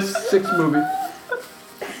to list 6 movies.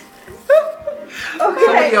 Okay.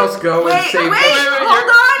 Somebody else go and Wait, say. wait, wait,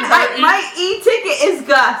 hold on. My e-ticket is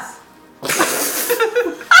Gus.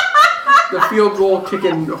 The field goal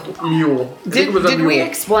kicking mule. I think Did, it was a did mule. we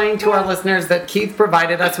explain to our listeners that Keith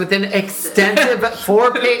provided us with an extensive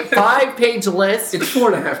 5-page list? It's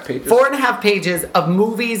 4.5 pages. 4.5 pages of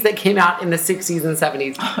movies that came out in the 60s and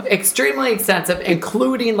 70s. Extremely extensive,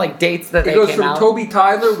 including like dates that It they goes came from out. Toby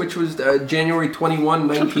Tyler, which was January 21,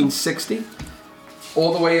 1960,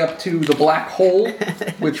 all the way up to The Black Hole,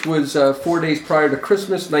 which was 4 days prior to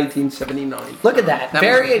Christmas, 1979. Look at that. That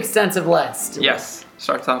Very was- extensive list. Yes.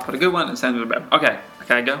 Starts off with a good one and ends with a bad one. Okay.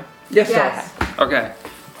 Can I go? Yes, Yes. sir. Okay.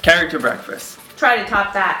 Character breakfast. Try to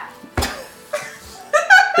top that.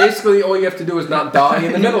 Basically, all you have to do is not die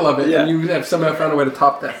in the middle of it, Yeah. and you have somehow found a way to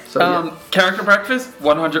top that. So, Character breakfast,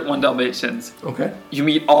 101 Dalmatians. yeah. Okay. You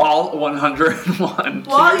meet all 101.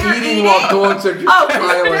 While You're you're eating while dogs are just Oh,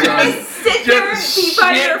 piling you're on. just sit there and Just keep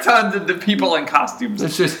on your shit tons of the people in costumes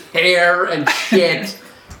It's just hair and shit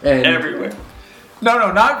and everywhere.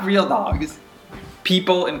 No, not real dogs.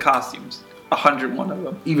 People in costumes. 101 of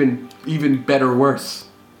them. even better, worse.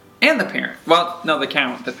 And the parent. Well, no, the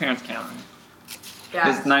parents count.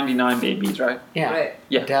 There's 99 babies, right? Yeah. Right.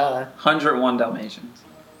 Yeah. Duh. 101 Dalmatians.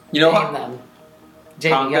 You know Name what? them.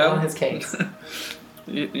 Jamie, get Congo? on his case.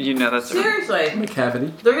 You know that's right. Seriously.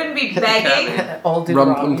 McCavity. They're going to be begging. Old dude Rum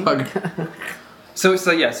Robbie. Tum Tugger. So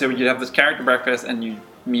you'd have this character breakfast and you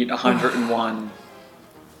meet 101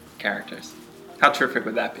 characters. How terrific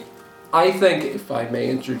would that be? I think, if I may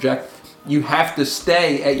interject, you have to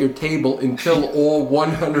stay at your table until all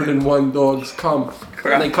 101 dogs come. Correct.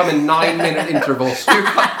 And they come in 9-minute intervals.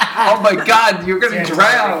 Oh my God, you're gonna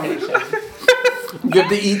drown! You have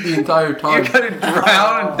to eat the entire You're time. gonna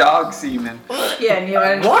drown in dog semen. Yeah, and you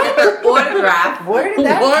got to What? get their autograph. Where did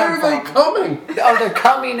that Why come are they from? coming? Oh, they're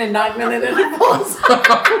coming in 9-minute intervals.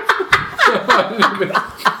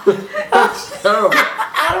 That's terrible.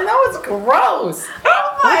 I don't know. It's gross.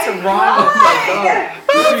 Oh my What's wrong with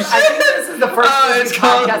God. I think this is the first it's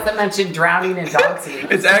called- podcast that mentioned drowning in dog semen.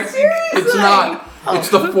 It's actually It's not. It's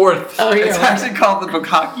the fourth. Oh, yeah. it's right. actually called the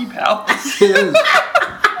Bukkake Palace. It is.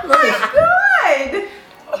 God.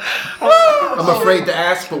 I'm afraid to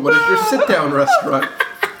ask, but what is your sit-down restaurant?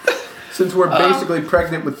 Since we're basically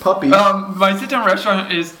pregnant with puppies. My sit-down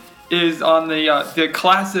restaurant is on the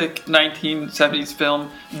classic 1970s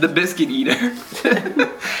film, The Biscuit Eater,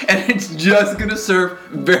 and it's just gonna serve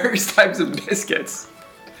various types of biscuits.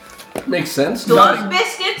 Makes sense. Dog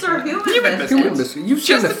biscuits or human biscuits? Human biscuit. You've seen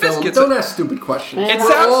Just the the film. biscuits. Don't ask stupid questions. It We're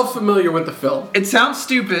sounds- all familiar with the film. It sounds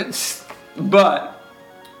stupid, but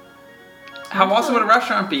how awesome would a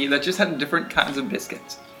restaurant be that just had different kinds of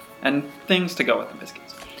biscuits and things to go with the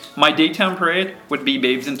biscuits? My daytime parade would be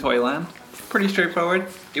Babes in Toyland. Pretty straightforward.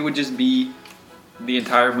 It would just be the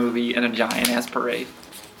entire movie in a giant ass parade.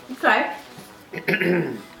 Okay.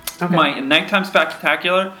 My nighttime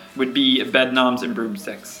spectacular would be Bedknobs and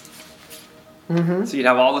Broomsticks. So you'd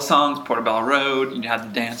have all the songs, Portobello Road. You'd have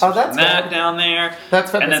the dancers Oh, that's from that good. down there. That's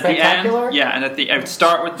for and the at the end, spectacular? yeah, and at the end,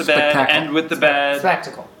 start with the bed, Spectacle. end with the bed.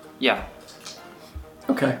 Spectacle. Yeah,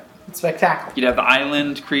 Okay. Spectacle. you'd have the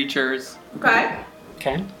island creatures Okay.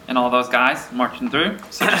 Okay. and all those guys marching through.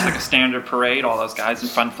 So just like a standard parade, all those guys in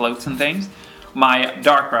fun floats and things. My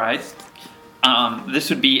dark ride. This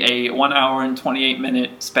would be a 1 hour and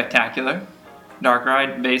 28-minute spectacular dark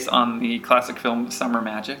ride based on the classic film Summer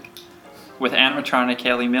Magic with animatronic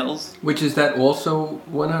Haley Mills, Which is that also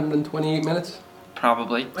 128 minutes?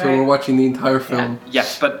 probably. So we're watching the entire film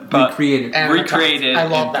Yes, but recreated. And- recreated I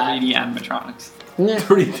love in that. 3D animatronics. Yeah.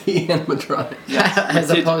 3D animatronic. As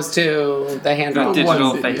opposed to the hand With drawn.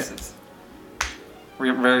 digital onesie, yeah. faces.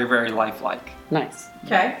 Very, very lifelike. Nice.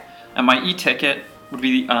 Okay. And my e-ticket would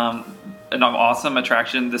be an awesome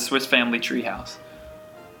attraction, the Swiss Family Treehouse.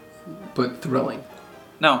 But thrilling.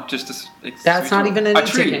 No, just That's not even an a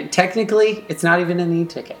tree. e-ticket. Technically, it's not even an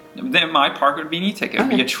e-ticket. Then my park would be an e-ticket. It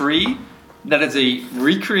would be a tree that is a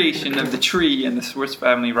recreation of the tree in the Swiss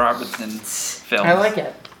Family Robinson film. I like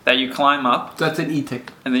it. That you climb up That's an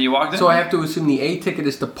E-ticket. and then you walk down. So I have to assume the A ticket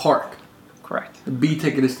is to park. Correct. The B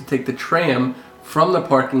ticket is to take the tram from the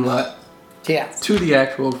parking lot Yes. to the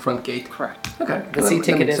actual front gate. Correct. Okay. The that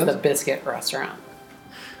C-ticket makes is the sense. biscuit restaurant.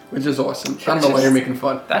 Which is awesome. I don't know why you're making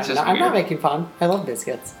fun. That's just I'm weird. not making fun. I love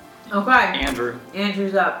biscuits. Okay. Andrew.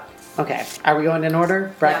 Andrew's up. Okay, are we going in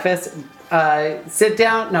order? Breakfast, sit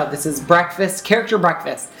down. No, this is breakfast, character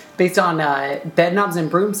breakfast, based on Bedknobs and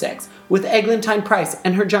Broomsticks with Eglantine Price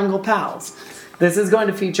and her jungle pals. This is going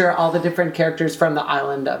to feature all the different characters from the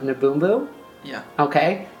island of Naboombu. Yeah.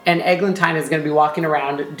 Okay, and Eglantine is going to be walking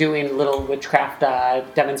around doing little witchcraft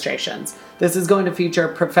demonstrations. This is going to feature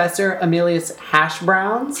Professor Emilius Hash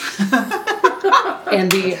Browns and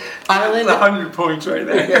the island. 100 points right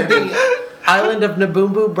there. The island of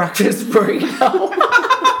Naboombu breakfast burrito.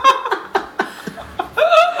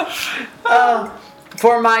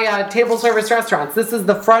 For my table service restaurants, this is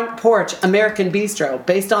the Front Porch American Bistro,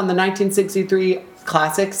 based on the 1963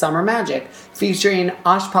 classic Summer Magic, featuring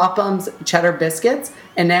Osh Pophams cheddar biscuits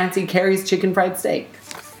and Nancy Carey's chicken fried steak.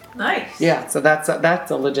 Nice. Yeah, so that's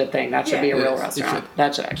a legit thing. That should be a Yeah, real it restaurant. should.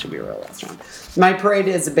 That should actually be a real restaurant. My parade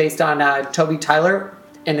is based on Toby Tyler,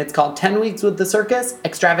 and it's called 10 Weeks with the Circus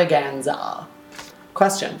Extravaganza.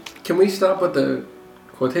 Question. Can we stop with the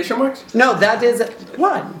quotation marks? No, that is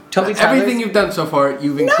one. Toby Tyler's. Everything you've done so far,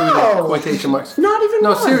 you've included No! quotation marks. Not even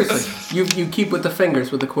No, one. seriously. You keep with the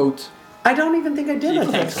fingers with the quotes. I don't even think I did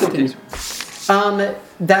it. Continue.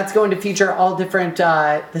 That's going to feature all different.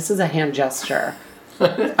 This is a hand gesture.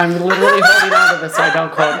 I'm literally holding on to this so I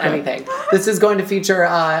don't quote anything. This is going to feature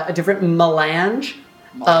a different melange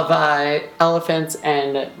of elephants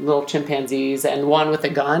and little chimpanzees, and one with a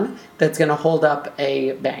gun that's going to hold up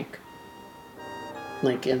a bank,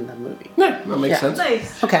 like in the movie. Yeah, that makes Yeah. sense.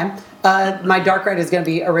 Nice. Okay. My dark ride is going to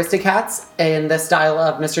be Aristocats in the style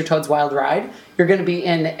of Mr. Toad's Wild Ride. You're going to be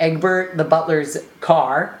in Egbert the butler's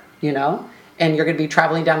car, you know, and you're going to be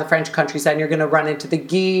traveling down the French countryside, and you're going to run into the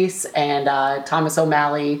Geese and Thomas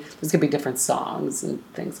O'Malley. There's going to be different songs and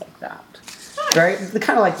things like that. Very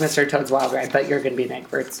kind of like Mr. Toad's Wild Ride, but you're going to be in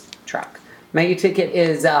Egbert's truck. My e-ticket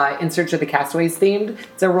is In Search of the Castaways themed.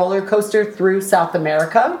 It's a roller coaster through South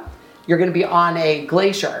America. You're going to be on a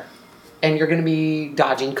glacier, and you're going to be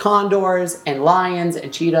dodging condors and lions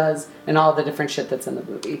and cheetahs and all the different shit that's in the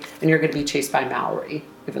movie. And you're going to be chased by Maori,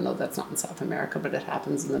 even though that's not in South America, but it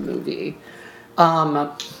happens in the movie.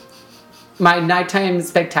 My nighttime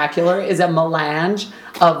spectacular is a melange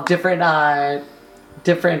of different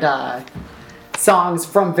songs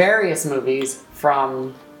from various movies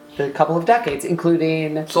from the couple of decades,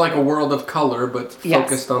 including... It's like a world of color, but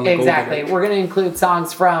focused on the exactly. golden age. We're going to include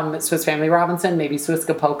songs from Swiss Family Robinson, maybe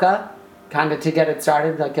Swiska Polka, kind of to get it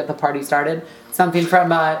started, like get the party started. Something from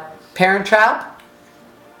Parent Trap,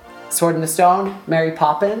 Sword in the Stone, Mary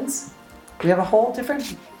Poppins. We have a whole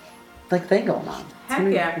different thing going on.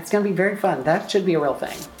 It's gonna be very fun. That should be a real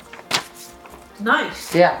thing.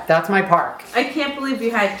 Nice. Yeah, that's my park. I can't believe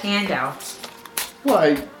you had handouts.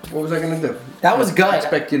 Well, what was I going to do? That was good. I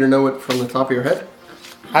expect you to know it from the top of your head.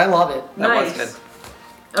 I love it. That Nice. was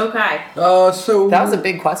good. Okay. So That was a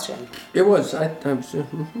big question. It was.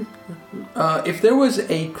 If there was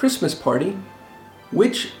a Christmas party,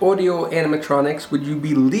 which audio animatronics would you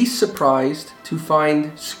be least surprised to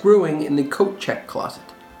find screwing in the coat check closet?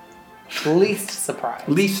 Least surprise.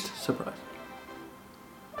 Least surprised.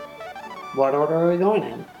 What order are we going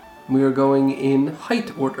in? We are going in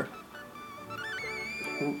height order.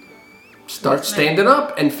 Start standing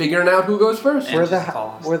up and figuring out who goes first. And We're she's the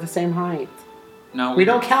tallest. we're the same height. No, We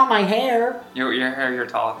don't count my hair. Your hair, you're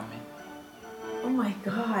taller than me. Oh my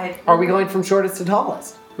god. Are we going from shortest to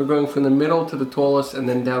tallest? We're going from the middle to the tallest and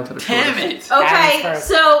then down to the Damn shortest. it! Okay, Adam's first.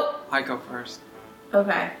 so I go first.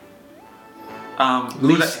 okay.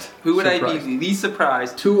 Least who would I surprised. be least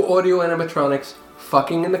surprised? Two audio animatronics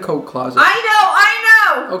fucking in the coat closet. I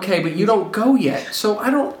know. Okay, but you don't go yet. So I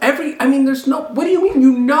don't, there's no, what do you mean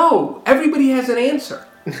you know? Everybody has an answer.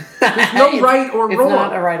 There's no right or It's wrong.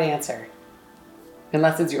 not a right answer.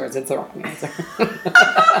 Unless it's yours, it's the wrong answer.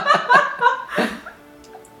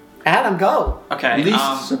 Adam, go. Okay.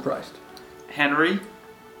 Least surprised. Henry.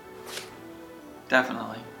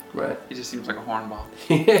 Definitely. Right. He just seems like a hornball.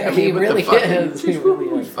 Yeah, He what really the fuck? is. He really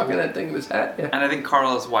is. Fucking that thing in his hat. Yeah. And I think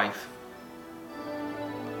Carla's wife.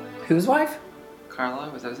 Whose wife? Carla,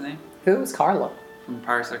 was that his name? Who's Carlo? From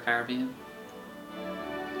Pirates of the Caribbean.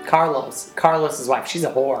 Carlos. Carlos's wife. She's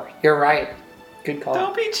a whore. You're right. Good call.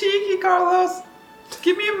 Don't be cheeky, Carlos.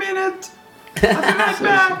 Give me a minute. I'll be right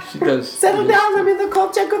back. She does. Settle down. I'm in the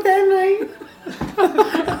coat check with Henry.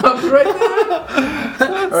 I'm right there.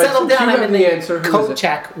 All right, Settle since down. you I'm have in the the answer. Who is coat it?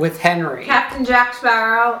 check with Henry. Captain Jack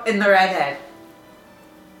Sparrow and the redhead.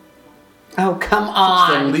 Oh, come The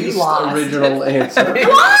on. You least lost. original answer.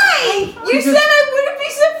 Why? You said I wouldn't be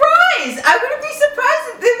surprised. I wouldn't be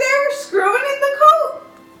surprised if they were screwing in the coat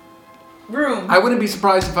room. I wouldn't be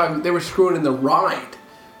surprised if they were screwing in the ride.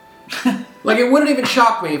 Like, it wouldn't even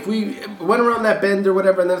shock me if we went around that bend or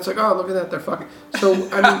whatever, and then it's like, oh, look at that, they're fucking. So,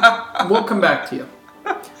 we'll come back to you.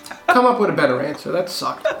 Come up with a better answer. That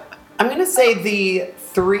sucked. I'm going to say the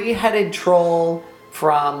three-headed troll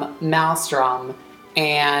from Maelstrom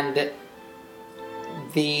and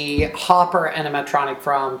the Hopper animatronic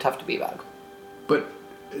from Tough to Be Bug. But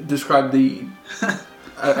describe the.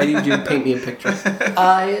 I need you to paint me a picture.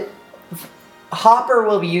 Hopper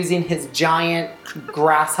will be using his giant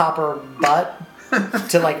grasshopper butt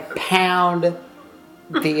to pound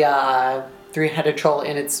the three-headed troll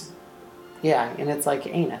in its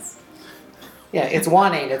anus. Yeah, it's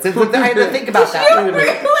one anus. I had to think about that. You really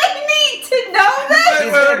need to know this?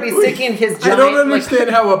 He's going to be sticking his giant... I don't understand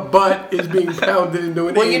how a butt is being pounded into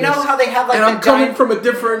an Well, anus. you know how they have and the I'm coming giant... from a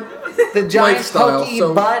different The giant lifestyle, pokey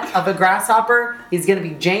so- butt of a grasshopper is going to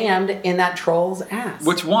be jammed in that troll's ass.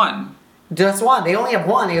 Which one? Just one. They only have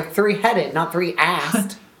one. They have three-headed, not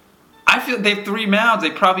three-assed. I feel they have three mouths. They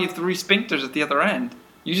probably have three sphincters at the other end.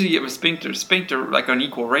 Usually you have a sphincter like an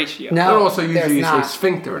equal ratio. No, But also there's usually you say not.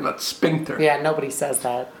 sphincter, not sphincter. Yeah, nobody says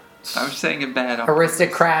that. I was saying it bad.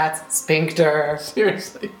 Aristocrats, sphincter,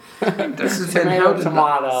 Seriously. This has been tomato, how did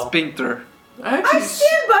tomato. Sphincter. I Actually,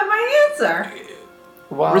 stand by my answer.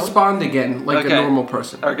 Well, respond again like Okay. a normal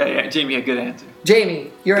person. Okay, yeah, Jamie, a good answer.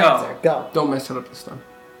 Jamie, your Go. answer. Go. Don't mess it up this time.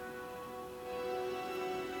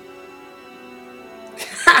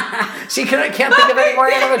 She can't think of any more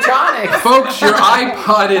animatronics. Folks, your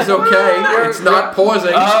iPod is okay. It's not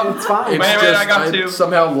pausing. It's fine. It's Wait, just I got two.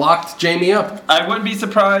 somehow locked Jamie up. I wouldn't be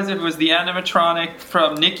surprised if it was the animatronic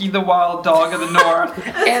from Nicky the Wild Dog of the North.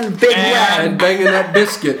 And Big And- Red. And banging that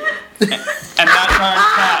biscuit. And that's our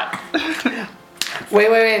cat.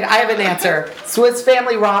 Wait. I have an answer. Swiss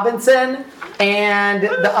Family Robinson and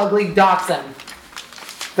the Ugly Dachshund.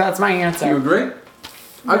 That's my You answer. agree?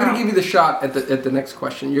 I'm going to give you the shot at the next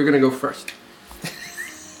question. You're going to go first.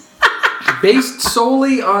 Based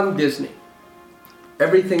solely on Disney,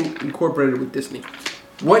 everything incorporated with Disney,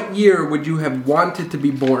 what year would you have wanted to be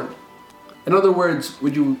born? In other words,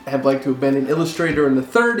 would you have liked to have been an illustrator in the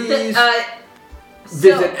 30s?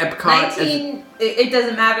 Visit Epcot? It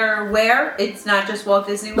doesn't matter where. It's not just Walt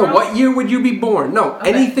Disney World. No, what year would you be born? No,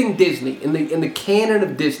 Okay. anything Disney, in the canon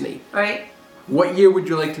of Disney. Right? What year would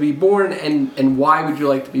you like to be born, and why would you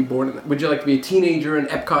like to be born in it? Would you like to be a teenager in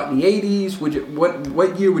Epcot in the 80s?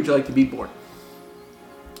 What year would you like to be born?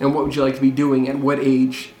 And what would you like to be doing at what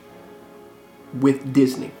age with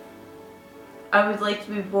Disney? I would like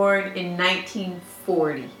to be born in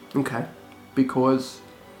 1940 Okay. Because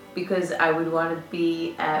I would want to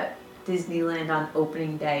be at Disneyland on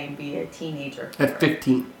opening day and be a teenager. at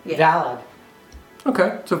 15. Yeah. Valid.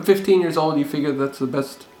 Okay, so 15 years old, you figure that's the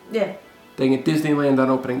best Yeah. thing at Disneyland on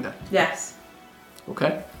opening day. Yes.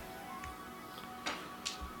 Okay?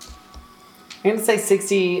 I'm going to say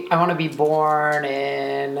 60. I want to be born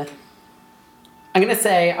in... I'm going to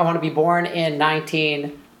say I want to be born in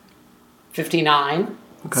 1959.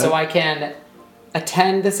 Okay. So I can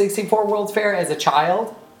attend the 64 World's Fair as a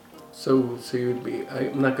child. So you'd be...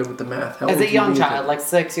 I'm not good with the math. How As old a would you young be? child, like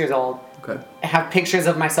 6 years old. Okay. I have pictures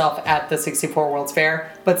of myself at the 64 World's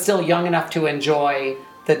Fair, but still young enough to enjoy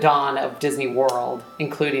the dawn of Disney World,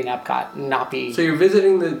 including Epcot, and not be... So you're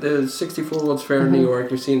visiting the 64 World's Fair Mm-hmm. in New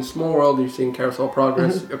York. You're seeing Small World. You're seeing Carousel of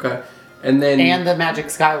Progress. Okay. And then... and the Magic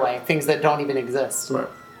Skyway, things that don't even exist. Right.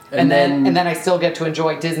 And then I still get to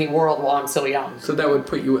enjoy Disney World while I'm still young. So that would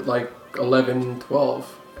put you at like 11, 12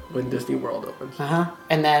 when Disney World opens.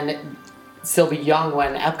 And then still be young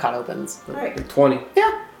when Epcot opens. Right. Like 20.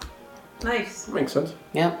 Yeah. Nice. Makes sense.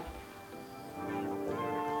 Yep.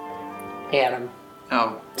 Adam.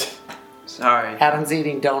 Oh, sorry. Adam's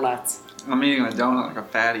eating donuts. I'm eating a donut like a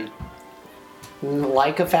fatty.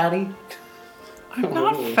 Like a fatty? I'm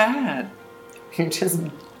not Ooh. fat. You're just...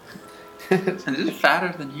 I'm just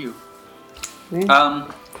fatter than you. Yeah.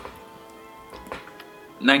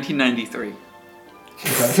 1993.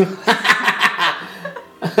 Okay.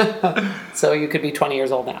 So you could be 20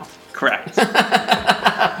 years old now. Correct.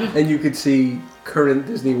 And you could see current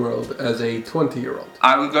Disney World as a 20-year-old.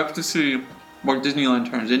 I would love to see what Disneyland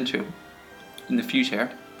turns into in the future.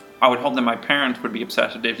 I would hope that my parents would be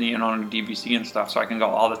obsessed with Disney and own a DVC and stuff, so I can go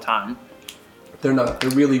all the time. They're not. They're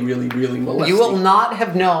really, really, really molesting. You will not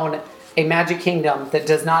have known a Magic Kingdom that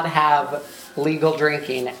does not have legal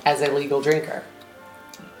drinking as a legal drinker.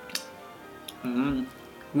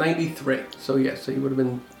 93. So yeah, so you would have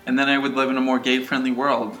been... And then I would live in a more gay-friendly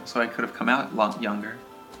world, so I could have come out younger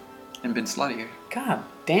and been sluttier. God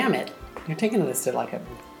damn it. You're taking this to like a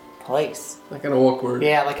place. like an awkward...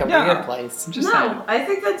 Yeah, like a Yeah. weird place. I'm just No, saying. I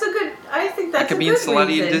think that's a good. I think I that's could a be in good slutty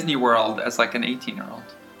reason. in Disney World as like an 18-year-old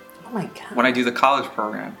Oh my god. when I do the college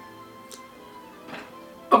program.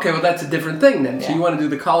 Okay, well that's a different thing then. So Yeah. you want to do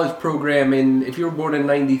the college program in... If you were born in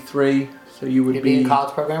 93, so you would You'd be in a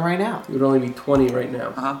college program right now. You would only be 20 right now.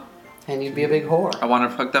 Uh-huh. And you'd be a big whore. I want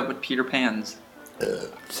to hooked up with Peter Pan's.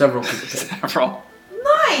 Several people. Several.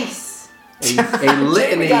 Nice. A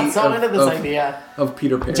litany Jamie got so of, into this of, idea. of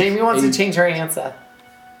Peter Pan. Jamie wants to change her answer.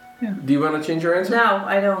 Do you want to change your answer? No,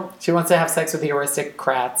 I don't. She wants to have sex with the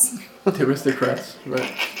aristocrats. The aristocrats,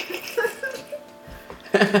 right.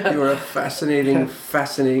 You are a fascinating,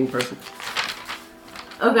 fascinating person.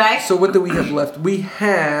 Okay. So what do we have left? We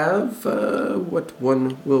have, what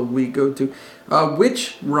one will we go to?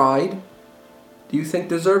 Which ride do you think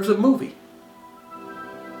deserves a movie?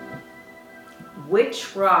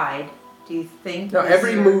 Which ride do you think? Now,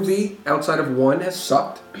 every deserves- movie outside of one has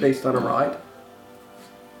sucked based on a ride.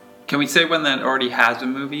 Can we say one that already has a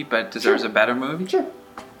movie but deserves a better movie? Sure.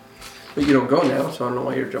 But you don't go now, so I don't know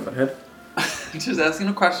why you're jumping ahead. Just asking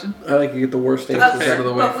a question. I like to get the worst answers out of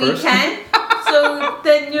the way but first. we can. So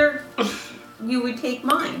then you would take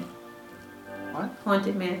mine. What?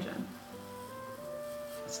 Haunted Mansion.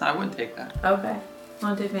 I wouldn't take that. Okay.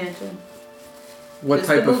 Haunted Mansion. What 'Cause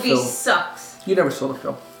type the of movie film? sucks. You never saw the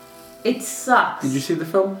film. It sucks. Did you see the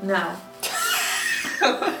film? No.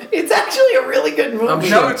 It's actually a really good movie. I'm sure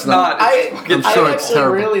No, it's it's not. not. It's fucking- I'm sure I it's actually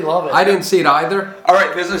terrible. really love it. I didn't see it either. All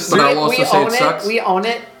right, there's a But I'll certain... also we say own it sucks. We own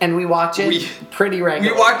it, and we watch it We- pretty We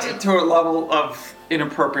regularly. watch it to a level of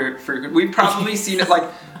inappropriate frequency. We've probably seen it like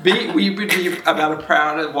We would be about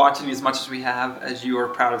proud of watching as much as we have as you are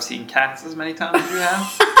proud of seeing Cats as many times as you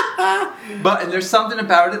have. And there's something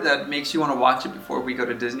about it that makes you want to watch it before we go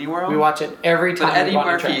to Disney World. We watch it every time. But Eddie we go on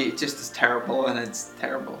a Murphy trip. just is terrible, and it's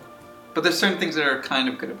terrible. But there's certain things that are kind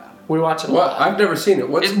of good about it. We watch it a Well, lot. I've never seen it.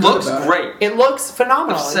 What's It good looks about great. It looks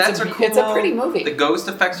phenomenal. The sets it's, are cool. It's a pretty movie. The ghost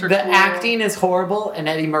effects are The cool. acting is horrible, and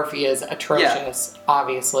Eddie Murphy is atrocious.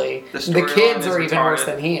 Obviously, The the storyline kids is are even worse retarded.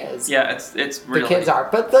 than he is. Yeah, it's really. The kids are,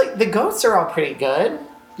 but the ghosts are all pretty good.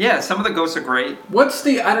 Yeah, some of the ghosts are great. What's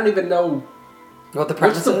the? I don't even know. What the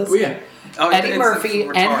What's premise the? is? Yeah. Oh, Eddie Murphy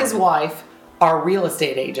it's and his retarded. wife are real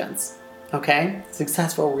estate agents. Okay,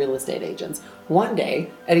 successful real estate agents. One day,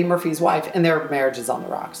 Eddie Murphy's wife, and their marriage is on the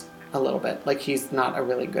rocks a little bit. Like he's not a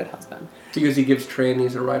really good husband. Because he gives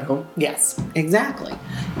trannies a ride home. Yes, exactly.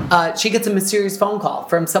 She gets a mysterious phone call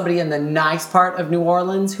from somebody in the nice part of New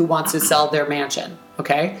Orleans who wants to sell their mansion.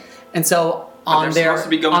 Okay, and so on they're their supposed to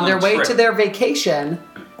be going on their on a way trip. to their vacation,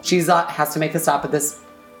 she's has to make a stop at this.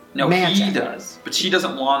 No, mansion. he does, but she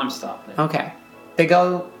doesn't want him to stop there. Okay, they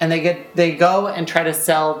go and they go and try to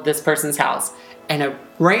sell this person's house, and a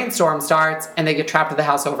rainstorm starts, and they get trapped at the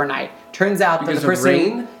house overnight. Turns out Because that the of person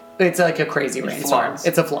rain? it's like a crazy rainstorm. floods.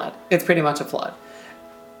 It's a flood. It's pretty much a flood.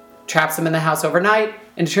 Traps them in the house overnight,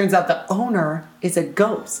 and it turns out the owner is a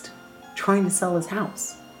ghost trying to sell his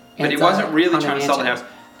house. And But he it's wasn't a really haunted trying to sell the mansion.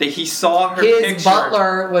 house. He saw her His picture.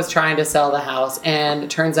 butler was trying to sell the house, and it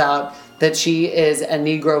turns out that she is a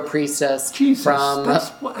Negro priestess Jesus. from. That's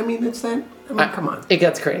what I mean. It's that. I mean, come on. It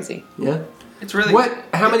gets crazy. Yeah. It's really What?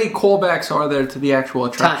 How many callbacks are there to the actual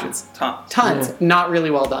attractions? Tons. Tons. Tons. Not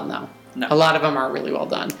really well done, though. No. A lot of them aren't really well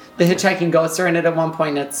done. The hitchhiking ghosts are in it at one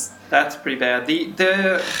point. That's pretty bad.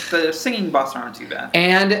 The singing busts aren't too bad.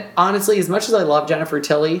 And honestly, as much as I love Jennifer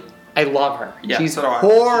Tilly, I love her. Yeah, She's so do I.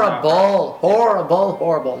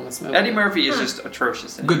 horrible in this movie. Eddie Murphy is just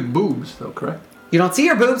atrocious. In it. Good boobs, though, correct? You don't see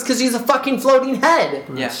her boobs because she's a fucking floating head.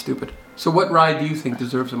 Yeah. That's stupid. So, what ride do you think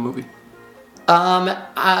deserves a movie? Can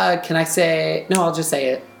I say... No, I'll just say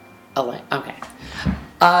it. Okay.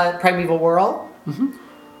 Primeval Whirl. Mm-hmm.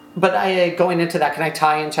 But going into that, can I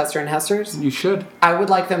tie in Chester and Hester's? You should. I would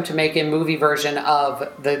like them to make a movie version of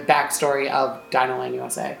the backstory of Dino Land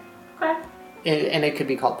USA. Okay. And it could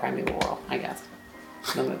be called Primeval Whirl, I guess.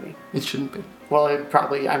 The movie. It shouldn't be. Well, it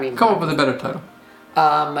probably... I mean... Come up with a better title.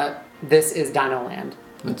 This is Dino Land.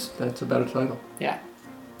 That's a better title. Yeah.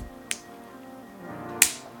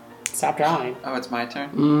 Stop drawing. Oh, it's my turn?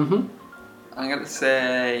 Mm-hmm. I'm going to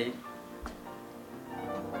say...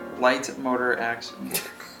 Light Motor Action.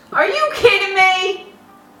 Are you kidding me?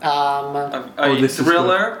 A this is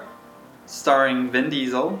thriller starring Vin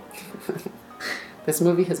Diesel. This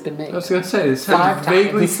movie has been made. I was going to say, this sounds 5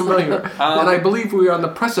 vaguely times. familiar. And I believe we are on the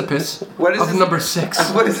precipice What is of this? number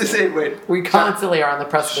 6. What does it say? Wait. We constantly are on the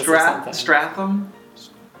precipice of something. Stratham?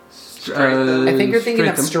 I think you're thinking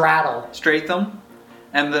of Stratham. Straddle. Stratham?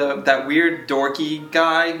 And that weird dorky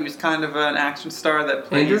guy who's kind of an action star that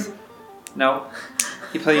plays... Andrew? No.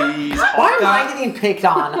 He plays Why am I getting picked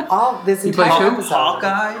on all this You play entire who? episode?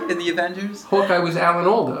 Hawkeye in the Avengers? Hawkeye was Alan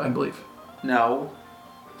Alda, I believe. No.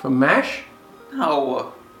 From MASH?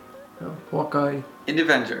 No. No, Hawkeye. In the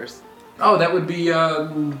Avengers. Oh, that would be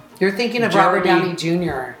You're thinking of Robert Jeremy- Downey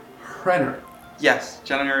Jr. Renner. Yes,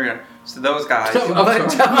 John Ryan. So those guys. Oh,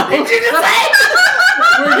 What sorry. did you just say?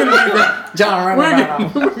 We're gonna do that. John We're Renner.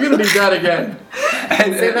 gonna do that again.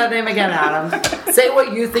 Say that name again, Adam. Say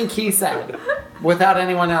what you think he said, without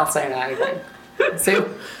anyone else saying anything. Say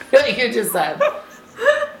what you just said.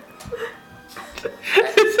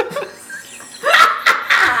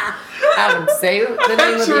 Adam, say the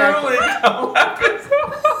name of the actor.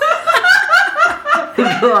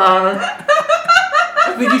 Your Honor.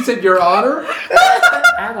 I think he said Your Honor.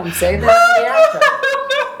 Adam, say the name of the actor.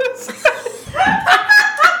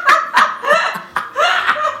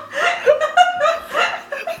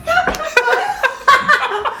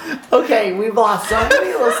 Okay, we've lost so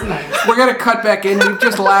many listeners. We're gonna cut back in. We've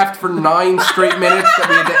just laughed for 9 straight minutes that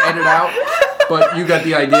we had to edit out, but you got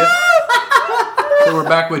the idea. So we're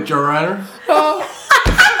back with Your Honor.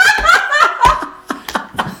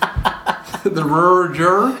 The Ruhr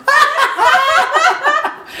Juror.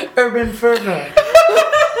 Urban Fervor.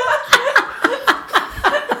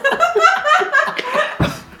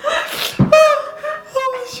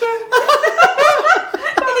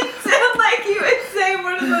 It sounded like you would say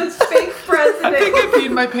one of those fake presidents. I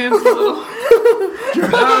peed my pants a little.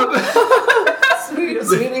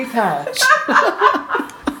 Sweetie Patch.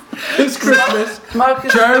 This Christmas,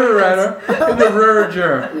 Marcus Jeremy Frinkus. Renner and the Ruhr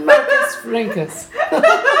Juror. Marcus Frinkus.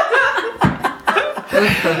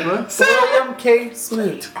 William K.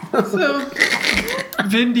 Smoot. So,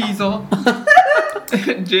 Vin Diesel,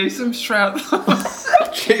 Jason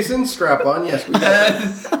Stratham, Jason Strap-on, yes, we got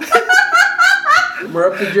that.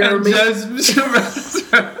 We're up to and Jeremy. Jasmine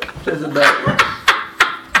Sylvester. Jezebel.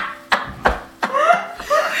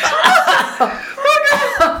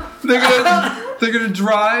 They're gonna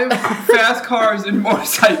drive fast cars and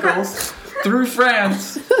motorcycles through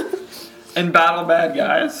France and battle bad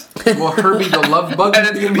guys. Will Herbie the Love Bug And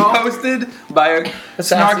it's be gonna be involved? hosted by a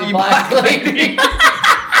sassy snarky black black lady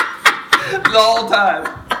the whole time.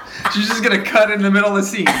 She's just gonna cut in the middle of the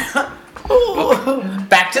scene.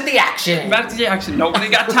 Back to the action. Back to the action. Nobody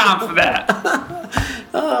got time for that.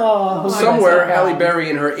 Oh, Somewhere, that's so Halle bad. Berry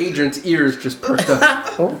and her agent's ears just perked up.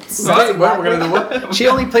 Sassy What? We're black gonna do what? She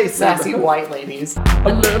only plays sassy white ladies.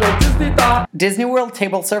 Disney World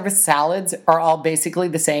table service salads are all basically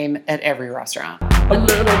the same at every restaurant.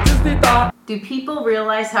 Do people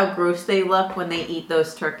realize how gross they look when they eat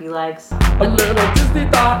those turkey legs?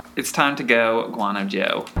 It's time to go, Guano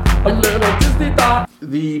Joe.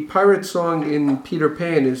 The pirate song in Peter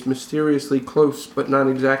Pan is mysteriously close, but not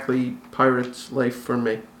exactly pirate's life for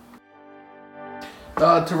me.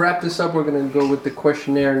 To wrap this up, we're going to go with the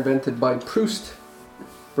questionnaire invented by Proust,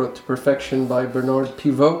 brought to perfection by Bernard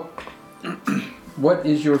Pivot. What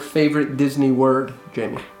is your favorite Disney word,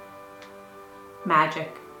 Jamie?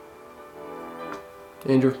 Magic.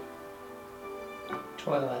 Andrew?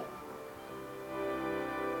 Toilet.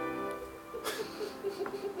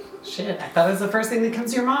 Shit, I thought it was the first thing that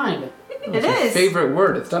comes to your mind. It Your is. favorite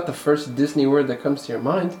word. It's not the first Disney word that comes to your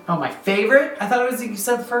mind. Oh, my favorite? I thought it was you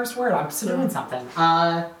said the first word. I'm still doing something.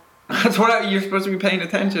 That's what you're supposed to be paying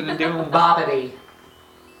attention and doing. Bobbity.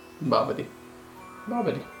 Bobbity.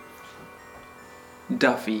 Bobbity.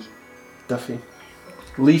 Duffy. Duffy.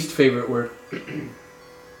 Least favorite word.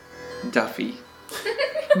 Duffy.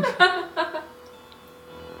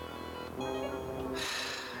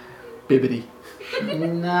 Bibbity.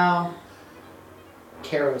 No.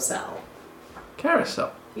 Carousel.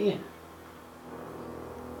 Carousel. Yeah.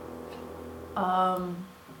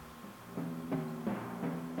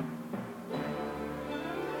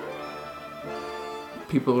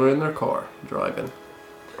 People are in their car driving.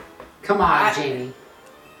 Come on, Jamie.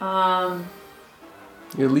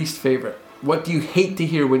 Your least favorite. What do you hate to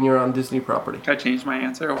hear when you're on Disney property? Can I change my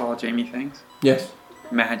answer while Jamie thinks? Yes.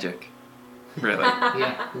 Magic. Really?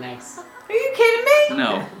 Yeah, nice. Are you kidding me?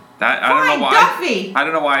 No. That I don't Fine, know why. Duffy. I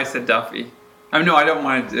don't know why I said Duffy. I mean, no, I don't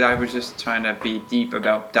want to. I was just trying to be deep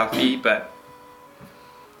about Duffy, but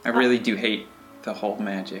I really do hate the whole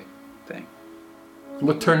magic thing.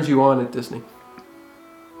 What turns you on at Disney?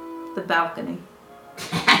 The balcony.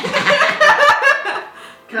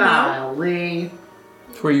 Golly.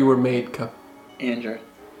 It's where you were made, Cup. Andrew.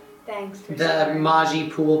 Thanks for The sharing.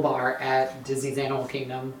 Maji pool bar at Disney's Animal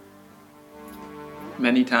Kingdom.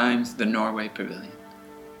 Many times the Norway Pavilion.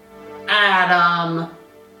 Adam.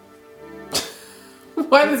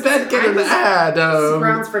 Why did that get an ad? This is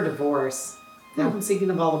grounds for divorce. Now I'm thinking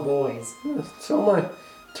of all the boys. So am I.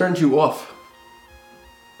 Turns you off.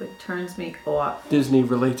 What turns me off? Disney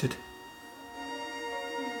related.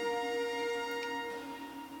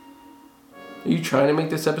 Are you trying to make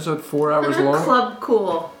this episode 4 hours long? Club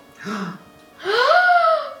Cool.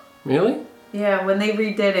 Really? Yeah, when they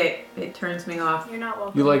redid it, it turns me off. You're not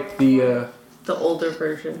welcome. You like the, The older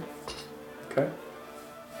version. okay.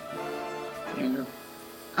 Andrew.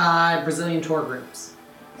 Brazilian tour groups.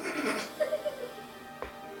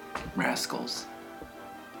 Rascals.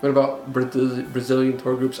 What about Brazilian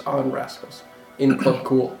tour groups on Rascals? In Club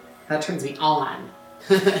Cool. That turns me on.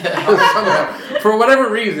 Somehow, for whatever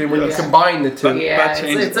reason, when you combine the two. Yeah, That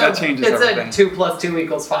changes it's everything. a 2 +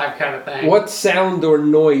 2 = 5 kind of thing. What sound or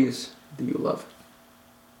noise do you love?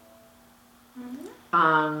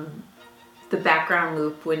 The background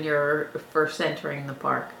loop when you're first entering the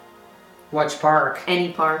park. Which park?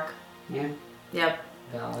 Any park. Yeah. Yep.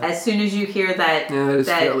 Valid. As soon as you hear that, Yeah, that is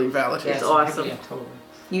fairly valid. It's awesome. Yeah, totally.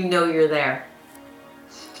 you know you're there.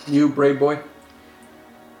 You, Brave Boy?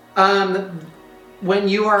 When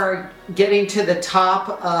you are getting to the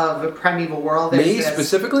top of Primeval World, there's Me this,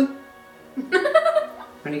 specifically?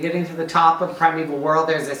 when you're getting to the top of Primeval World,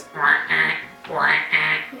 there's this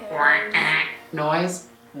noise.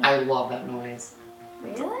 I love that noise.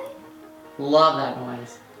 Really? Love that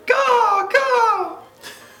noise. Go, go!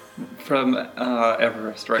 From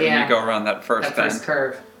Everest, right? When Yeah. you go around that first That bend. first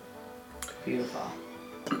curve. Beautiful.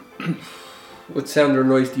 What sound or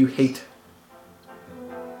noise do you hate?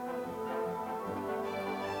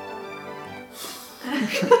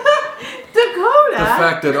 Dakota! The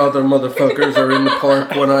fact that other motherfuckers are in the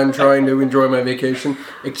park when I'm trying to enjoy my vacation.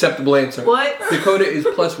 Acceptable answer. What? Dakota is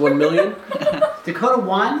plus 1 million. Dakota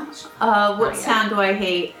won? What sound do I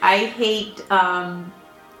hate? I hate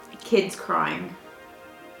kids crying.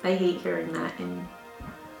 I hate hearing that. And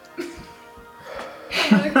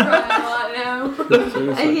I'm gonna cry a lot now. I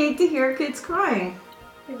Seriously. hate to hear kids crying.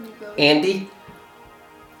 Here you go. Andy?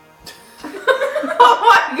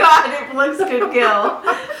 Oh my god, it looks good, Gil.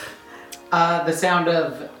 The sound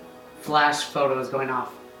of flash photos going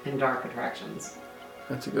off in dark attractions.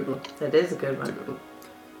 That's a good one. That is a good That's a one. good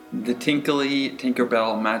one. The tinkly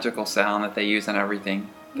Tinkerbell magical sound that they use on everything.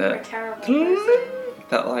 You're a That, terrible person.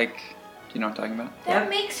 that like, you know what I'm talking about? That Yep.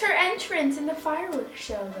 makes her entrance in the fireworks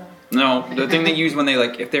show, though. No, the thing they use when they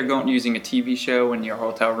like, if they're going using a TV show in your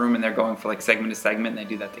hotel room and they're going for like segment to segment, they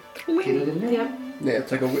do that thing. Yep. Yeah,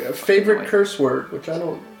 it's like a favorite curse word, which I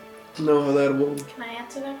don't know how that will. Can I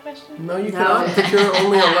answer that question? No, you No. cannot, but you're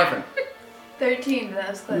only 11. 13, that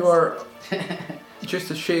was close. You are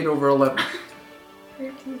just a shade over 11.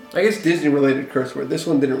 13. I guess Disney-related curse word. This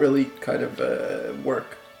one didn't really kind of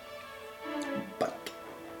work. But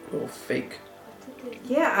a little fake.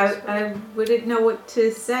 Yeah, I wouldn't know what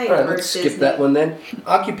to say. All right, for let's skip Disney. that one then.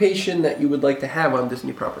 Occupation that you would like to have on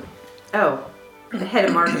Disney property. Oh, the head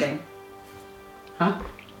of marketing. Huh?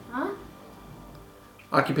 Huh?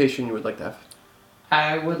 Occupation you would like to have.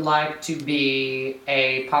 I would like to be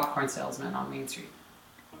a popcorn salesman on Main Street.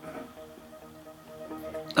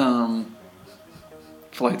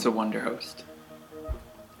 Flights of Wonder host.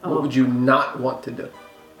 What would you not want to do?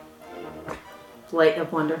 Flight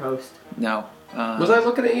of Wonder host. No. Was I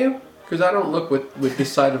looking at you? Because I don't look with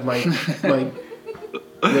this side of my my.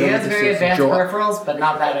 He has very this is advanced jaw. peripherals, but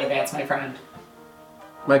not that advanced, my friend.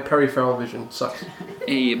 My peripheral vision sucks.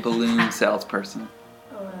 A balloon salesperson.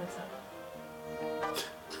 Oh, that's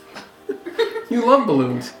You love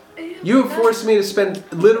balloons. You have forced me to spend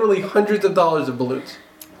literally hundreds of dollars of balloons.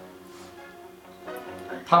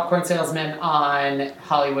 Popcorn salesman on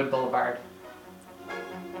Hollywood Boulevard.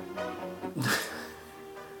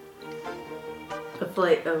 The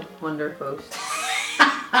Flight of Wonder host.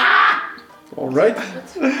 All right.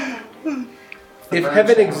 If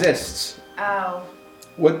heaven exists, Ow.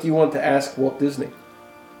 what do you want to ask Walt Disney?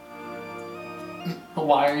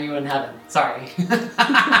 Why are you in heaven? Sorry.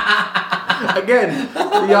 Again,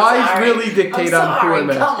 the eyes Sorry. really dictate on who I'm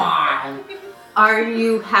Come asking. on. Are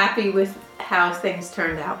you happy with how things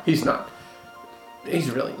turned out? He's not. He's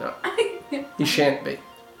really not. He shan't be.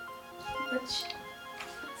 Which...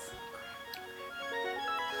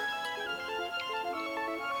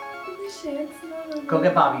 Go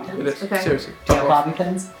get bobby It pins. is. Okay. Seriously. Do you have bobby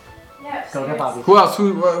pins? No, Go get bobby pins. Who else?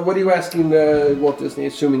 What are you asking Walt Disney,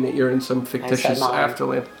 assuming that you're in some fictitious mine.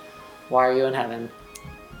 afterland? Why are you in heaven?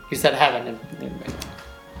 You said heaven.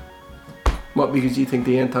 What, because you think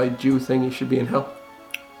the anti-Jew thing, you should be in hell?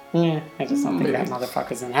 Yeah, I just don't think Maybe. that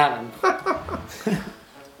motherfucker's in heaven.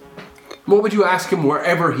 What would you ask him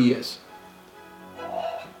wherever he is?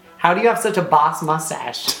 How do you have such a boss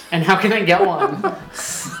mustache? And how can I get one?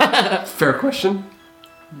 Fair question.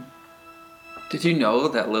 Did you know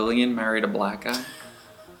that Lillian married a black guy?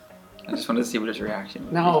 I just wanted to see what his reaction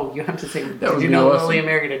would No, you have to say, would did you be know awesome. Lily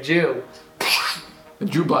married a Jew? A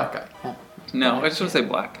Jew black guy. be. No, I just want to say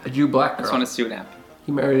black. A Jew black I girl. just want to see what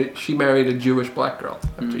happened. She married a Jewish black girl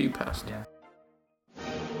after you passed.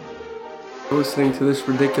 Listening to this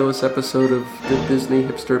ridiculous episode of the Disney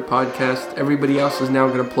Hipster Podcast. Everybody else is now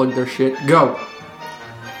going to plug their shit. Go!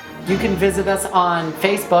 You can visit us on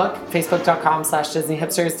Facebook,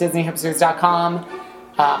 facebook.com/DisneyHipsters, DisneyHipsters.com,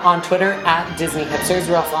 on Twitter @DisneyHipsters.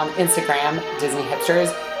 We're also on Instagram, Disney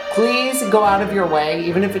Hipsters. Please go out of your way,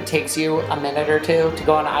 even if it takes you a minute or two, to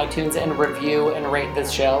go on iTunes and review and rate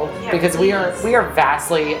this show, Yeah, because we are please.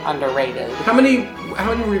 vastly underrated. How many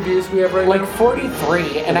reviews we have right Like now?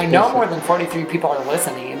 43, and I know bullshit. more than 43 people are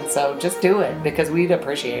listening, so just do it, because we'd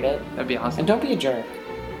appreciate it. That'd be awesome. And don't be a jerk.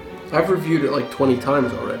 I've reviewed it like 20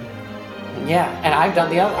 times already. Yeah, and I've done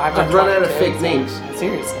the other. I've done run out of 22, fake so- names.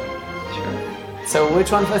 Seriously. Sure. So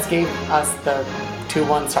which one of us gave us the 2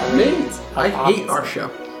 1-star Me? ratings? I hate our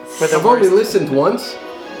show. We're the I've only worst. listened once,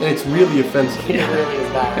 and it's really offensive. It really is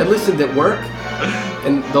I bad. listened at work,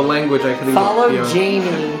 and the language I couldn't Follow even be on.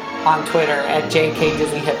 Jamie on Twitter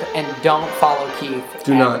 @JKDisneyHip, and don't follow Keith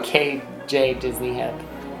Do not. @KJDisneyHip.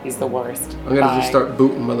 He's the worst. I'm gonna Bye. just start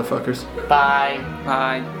booting motherfuckers. Bye.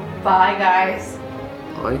 Bye. Bye, guys.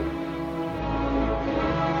 Bye.